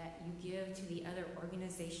 that you give to the other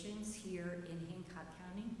organizations here in Hancock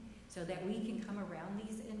County, so that we can come around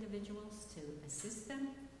these individuals to assist them.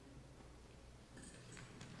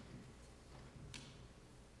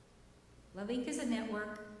 Love Inc. is a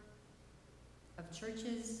network of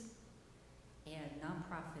churches and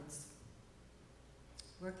nonprofits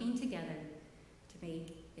working together to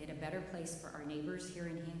make it a better place for our neighbors here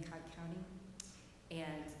in Hancock County.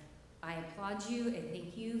 And I applaud you and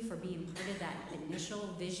thank you for being part of that initial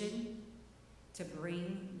vision to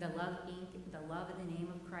bring the Love Inc., the Love in the Name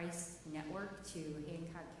of Christ network to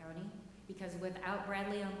Hancock County. Because without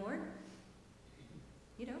Bradley on board,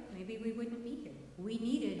 you know, maybe we wouldn't be here. We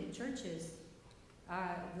needed churches.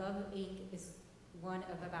 Love Inc. is one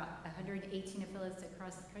of about 118 affiliates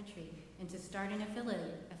across the country. And to start an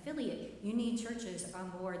affiliate, you need churches on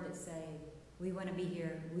board that say, we want to be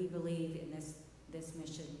here, we believe in this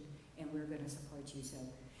mission, and we're going to support you. So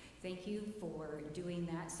thank you for doing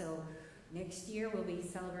that. So next year we'll be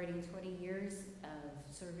celebrating 20 years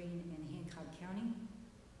of serving in Hancock County.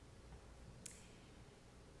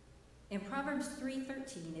 In Proverbs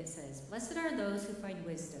 3:13 it says, blessed are those who find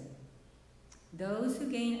wisdom, those who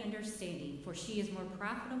gain understanding, for she is more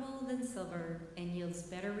profitable than silver and yields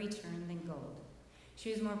better return than gold. She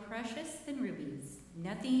is more precious than rubies.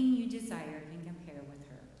 Nothing you desire can compare with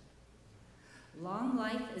her. Long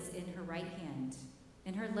life is in her right hand.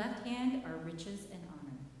 In her left hand are riches and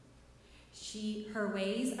honor. Her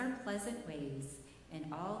ways are pleasant ways, and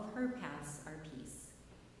all her paths are peace.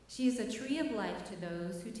 She is a tree of life to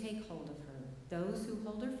those who take hold of her. Those who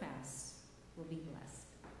hold her fast will be blessed.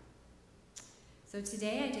 So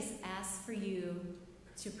today I just ask for you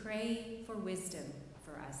to pray for wisdom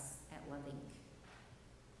for us at Love Inc.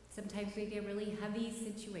 Sometimes we get really heavy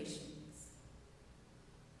situations.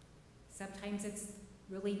 Sometimes it's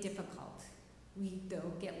really difficult. We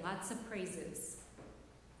don't get lots of praises.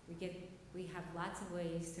 We have lots of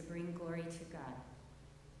ways to bring glory to God.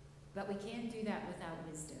 But we can't do that without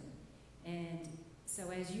wisdom. And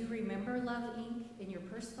so as you remember Love Inc. in your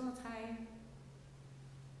personal time,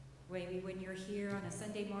 maybe when you're here on a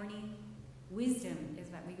Sunday morning, wisdom is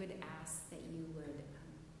what we would ask that you would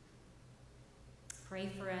pray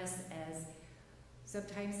for us, as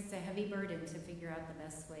sometimes it's a heavy burden to figure out the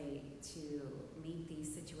best way to meet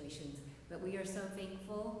these situations. But we are so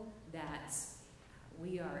thankful that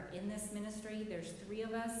we are in this ministry. There's 3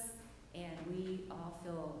 of us, and we all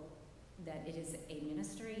feel that it is a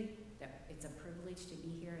ministry, that it's a privilege to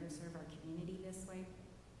be here and serve our community this way.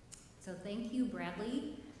 So thank you,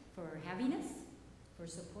 Bradley, for having us, for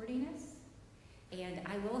supporting us. And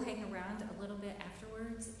I will hang around a little bit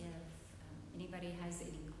afterwards if anybody has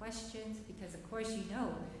any questions, because of course you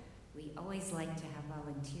know we always like to have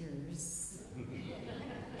volunteers.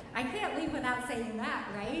 I can't leave without saying that,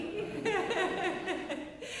 right?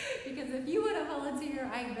 Because if you want to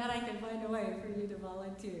volunteer, I bet I can find a way for you to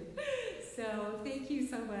volunteer. So thank you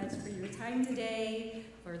so much for your time today,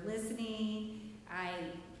 for listening. I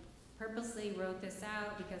purposely wrote this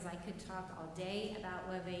out because I could talk all day about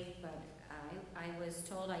loving, but I was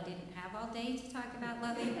told I didn't have all day to talk about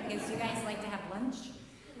loving because you guys like to have lunch,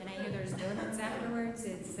 and I hear there's donuts afterwards,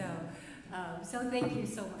 and so thank you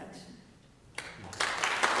so much.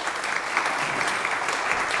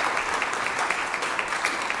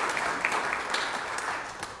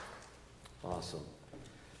 Awesome.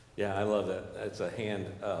 Yeah, I love that. It's a hand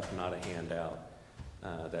up, not a handout.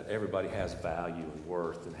 That everybody has value and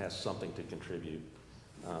worth and has something to contribute.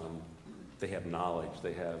 They have knowledge,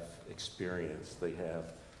 they have experience, they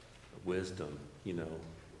have wisdom, you know,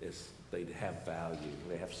 they have value,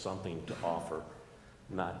 they have something to offer,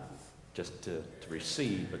 not just to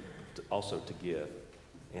receive, but also to give.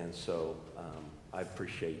 And so I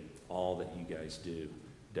appreciate all that you guys do,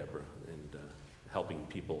 Deborah, and helping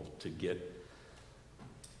people to get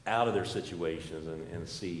out of their situations and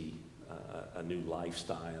see a new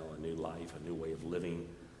lifestyle, a new life, a new way of living,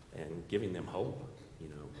 and giving them hope. You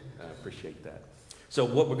know, I appreciate that. So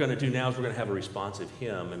what we're going to do now is we're going to have a responsive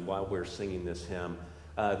hymn, and while we're singing this hymn,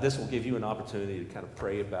 this will give you an opportunity to kind of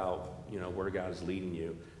pray about, you know, where God is leading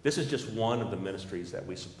you. This is just one of the ministries that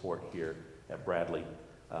we support here at Bradley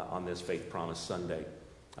on this Faith Promise Sunday.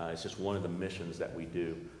 It's just one of the missions that we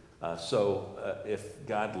do. So if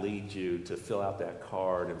God leads you to fill out that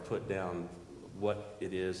card and put down what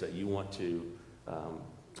it is that you want to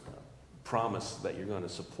promise that you're going to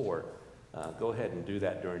support, go ahead and do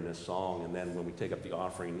that during this song. And then when we take up the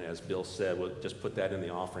offering, as Bill said, we'll just put that in the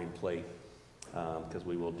offering plate, because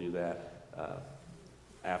we will do that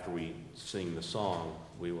after we sing the song.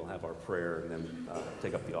 We will have our prayer and then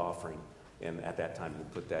take up the offering. And at that time, we'll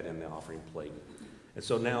put that in the offering plate. And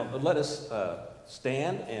so now let us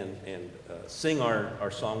stand and sing our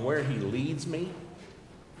song, Where He Leads Me.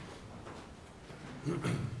 I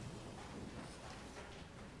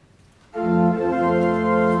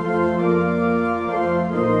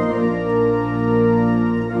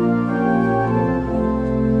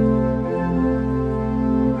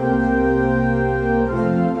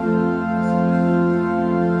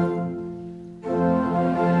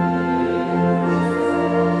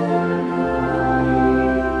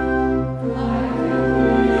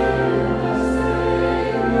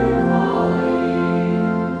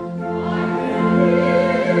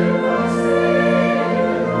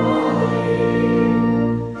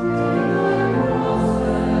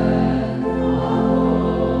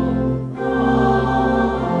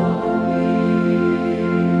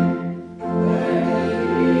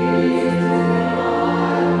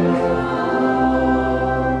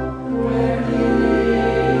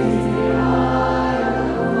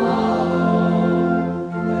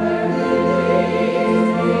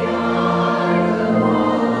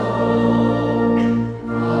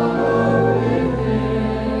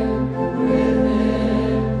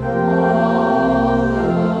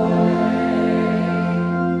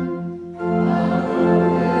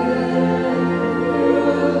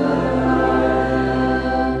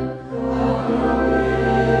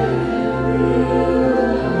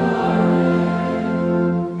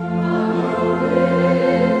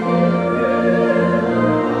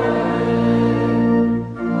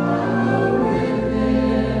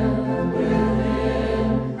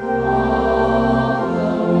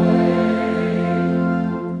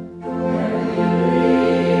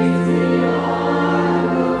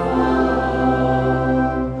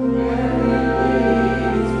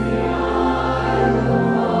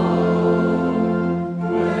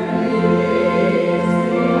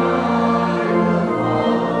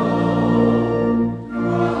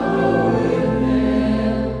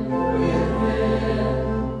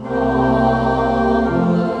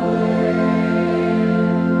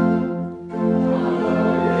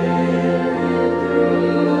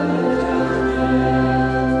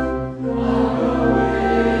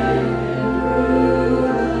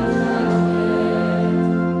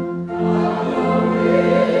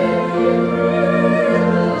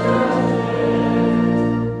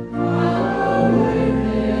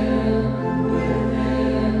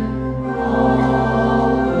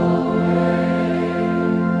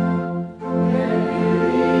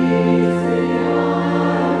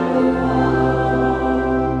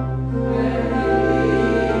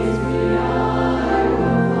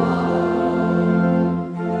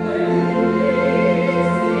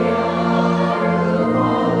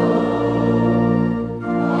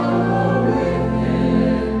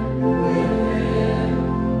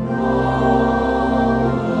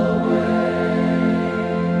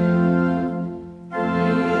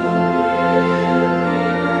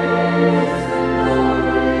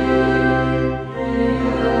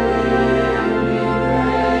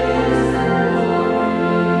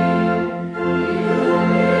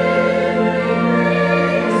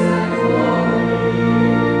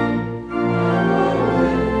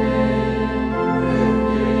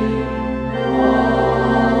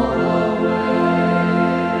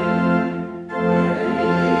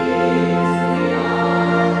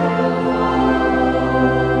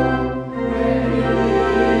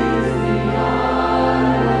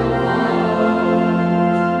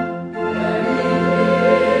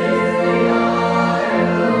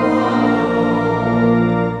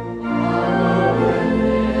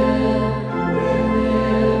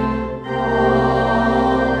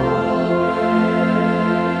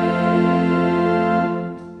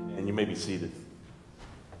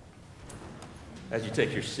you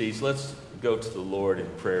take your seats? Let's go to the Lord in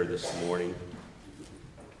prayer this morning.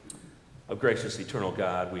 Oh, gracious, eternal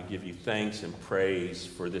God, we give you thanks and praise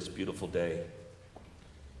for this beautiful day.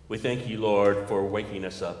 We thank you, Lord, for waking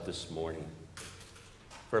us up this morning,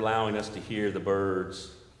 for allowing us to hear the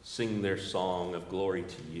birds sing their song of glory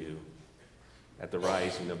to you at the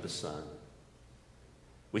rising of the sun.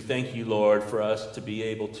 We thank you, Lord, for us to be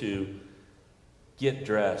able to get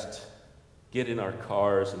dressed, get in our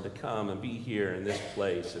cars, and to come and be here in this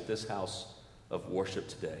place, at this house of worship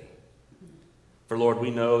today. For, Lord,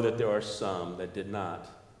 we know that there are some that did not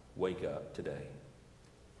wake up today.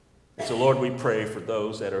 And so, Lord, we pray for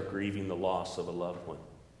those that are grieving the loss of a loved one.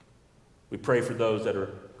 We pray for those that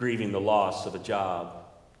are grieving the loss of a job,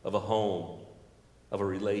 of a home, of a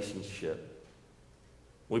relationship.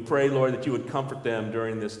 We pray, Lord, that you would comfort them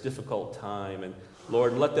during this difficult time. And,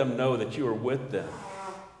 Lord, let them know that you are with them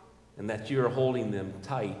and that you are holding them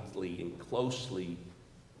tightly and closely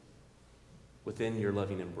within your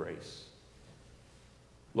loving embrace.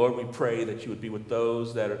 Lord, we pray that you would be with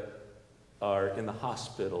those that are in the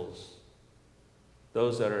hospitals,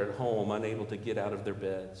 those that are at home unable to get out of their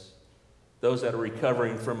beds, those that are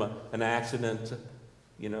recovering from an accident,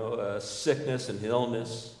 sickness and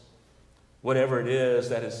illness, whatever it is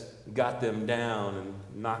that has got them down and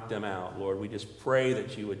knocked them out. Lord, we just pray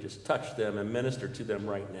that you would just touch them and minister to them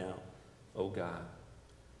right now, oh God.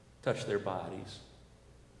 Touch their bodies,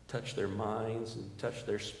 touch their minds, and touch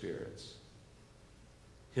their spirits.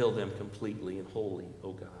 Heal them completely and wholly,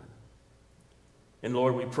 oh God. And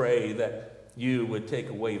Lord, we pray that you would take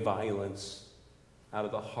away violence out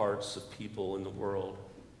of the hearts of people in the world.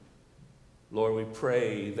 Lord, we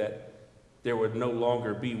pray that there would no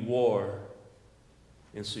longer be war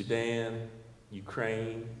in Sudan,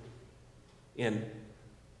 Ukraine, in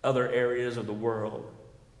other areas of the world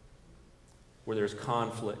where there's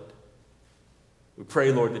conflict. We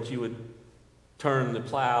pray, Lord, that you would turn the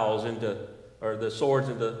swords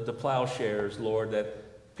into plowshares, Lord,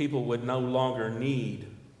 that people would no longer need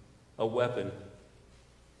a weapon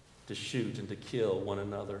to shoot and to kill one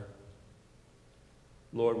another.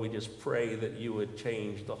 Lord, we just pray that you would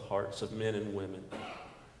change the hearts of men and women,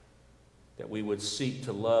 that we would seek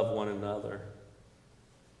to love one another,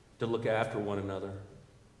 to look after one another,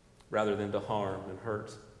 rather than to harm and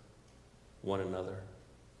hurt one another.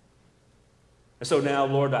 And so now,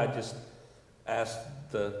 Lord, I just ask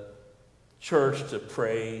the church to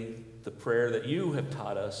pray the prayer that you have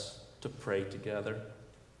taught us to pray together.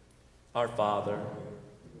 Our Father,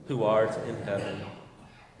 who art in heaven,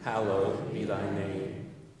 hallowed be thy name.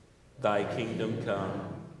 Thy kingdom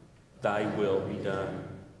come, thy will be done,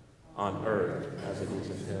 on earth as it is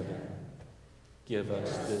in heaven. Give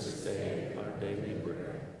us this day our daily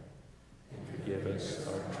bread, and forgive us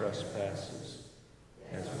our trespasses,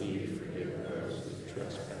 as we forgive those who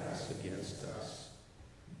trespass against us.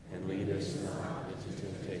 And lead us not into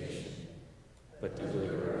temptation, but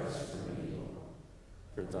deliver us from evil.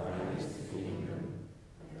 For thine is the kingdom,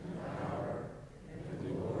 and the power, and the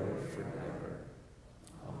glory forever.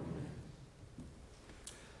 Amen.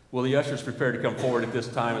 Will the ushers prepare to come forward at this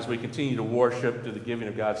time as we continue to worship to the giving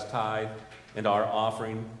of God's tithe and our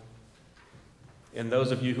offering? And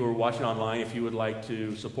those of you who are watching online, if you would like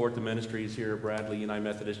to support the ministries here at Bradley United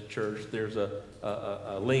Methodist Church, there's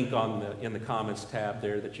a link in the comments tab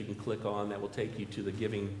there that you can click on that will take you to the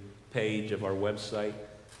giving page of our website,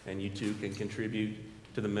 and you too can contribute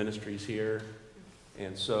to the ministries here.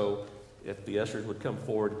 And so if the ushers would come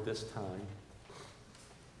forward at this time.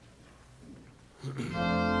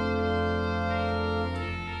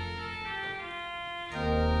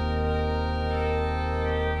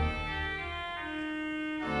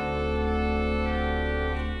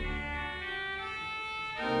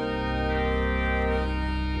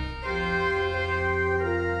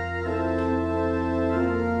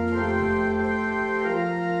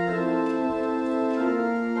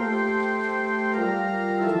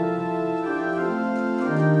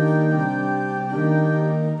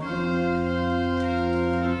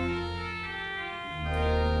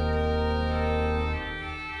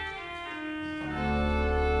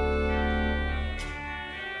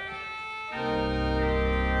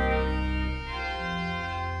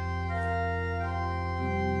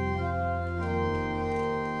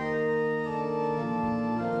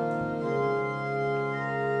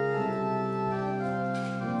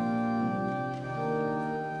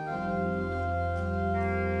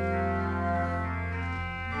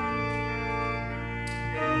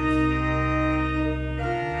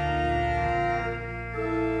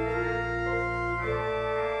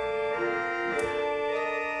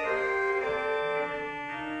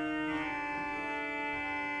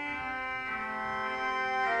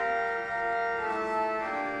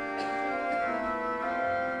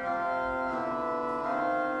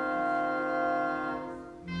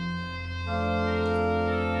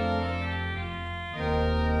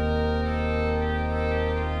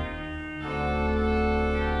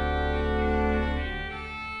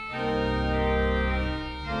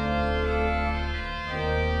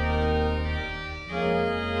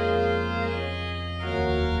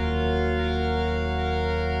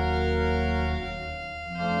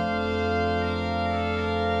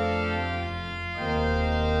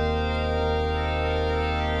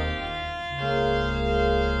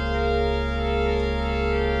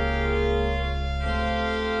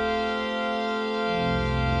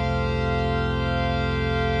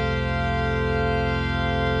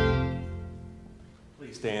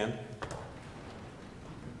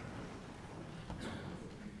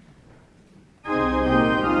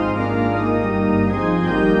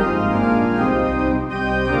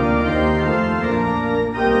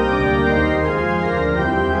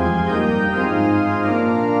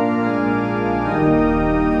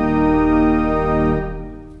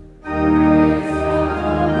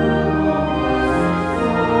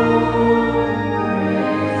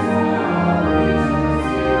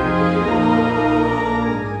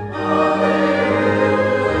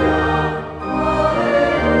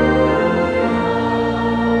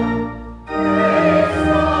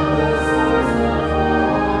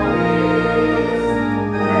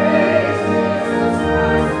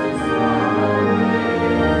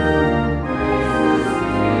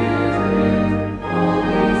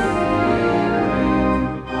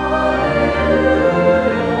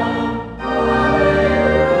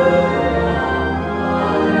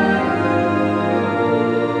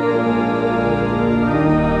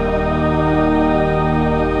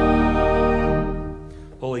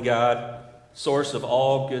 source of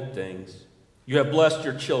all good things. You have blessed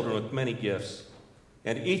your children with many gifts,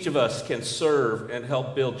 and each of us can serve and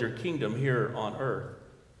help build your kingdom here on earth.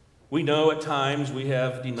 We know at times we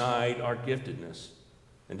have denied our giftedness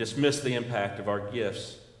and dismissed the impact of our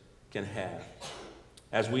gifts can have.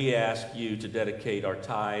 As we ask you to dedicate our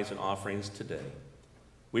tithes and offerings today,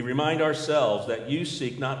 we remind ourselves that you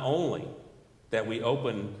seek not only that we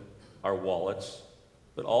open our wallets,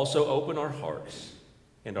 but also open our hearts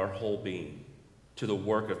and our whole being to the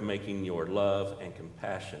work of making your love and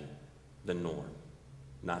compassion the norm,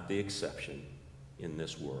 not the exception in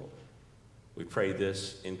this world. We pray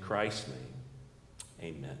this in Christ's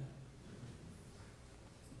name. Amen.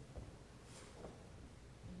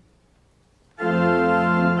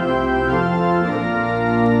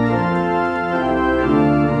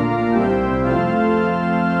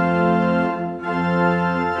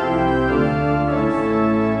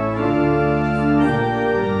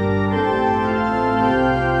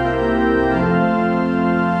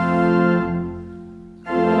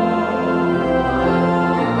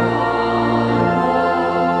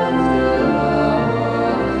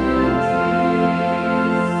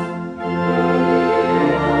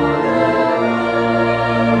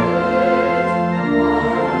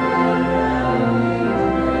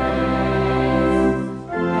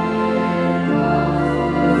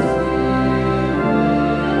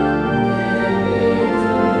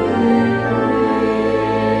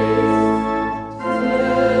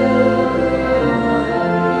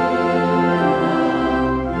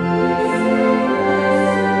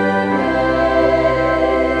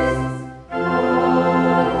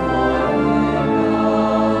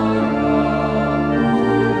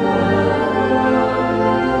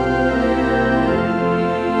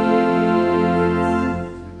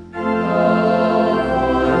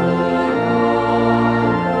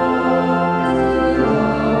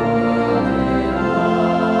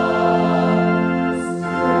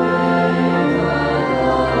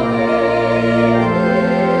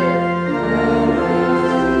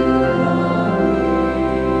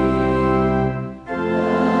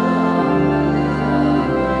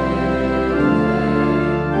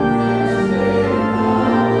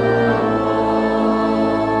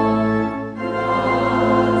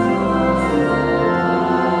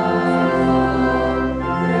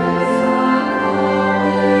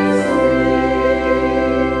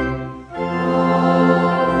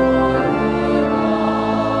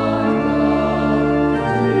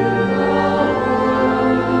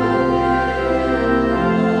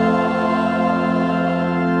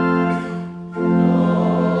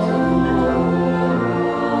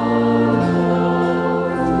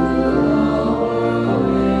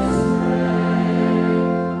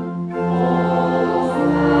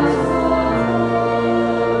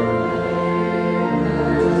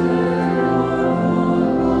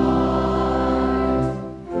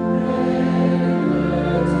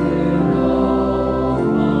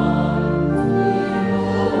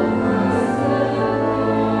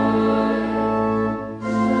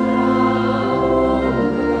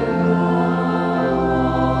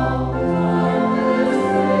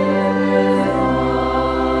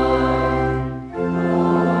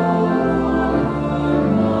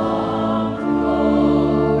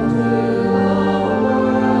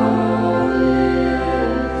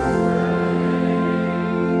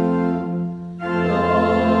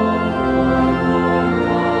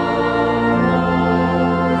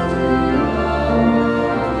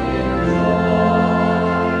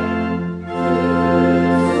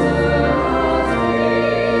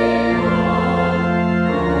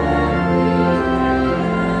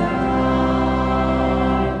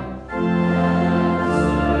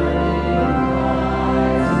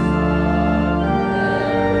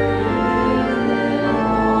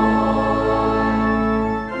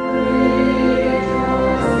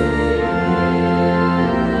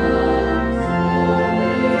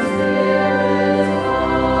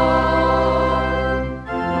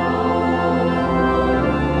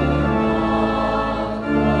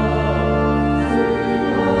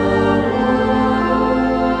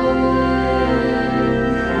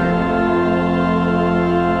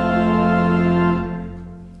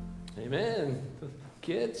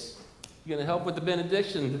 Help with the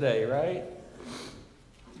benediction today, right?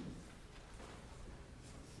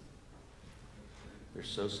 They're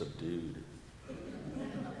so subdued.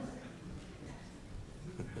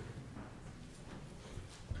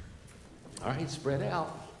 All right, spread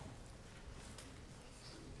out.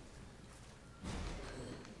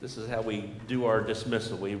 This is how we do our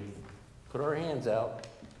dismissal. We put our hands out.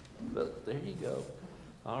 But there you go.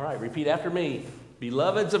 All right, repeat after me.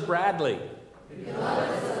 Beloveds of Bradley,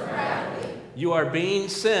 Beloveds of Bradley, you are being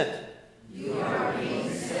sent. you are being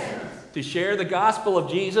sent To share the gospel of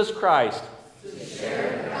Jesus Christ. to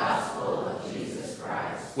share the gospel of Jesus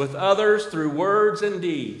Christ With others through words and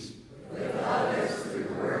deeds. with others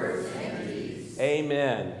through words and deeds.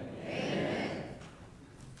 Amen. Amen.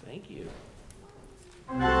 Thank you.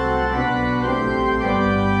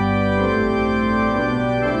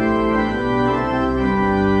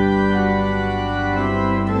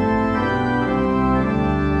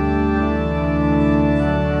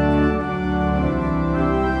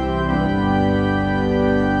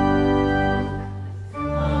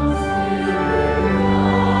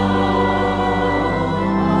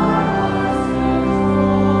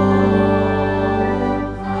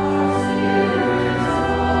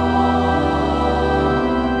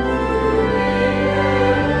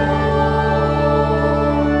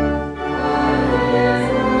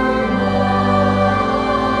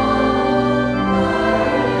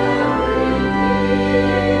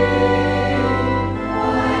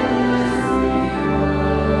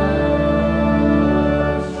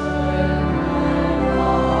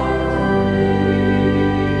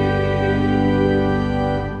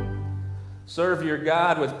 Serve your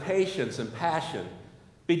God with patience and passion.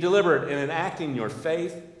 Be deliberate in enacting your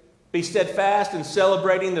faith. Be steadfast in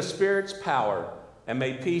celebrating the Spirit's power. And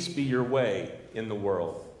may peace be your way in the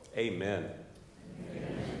world. Amen.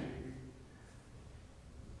 Amen.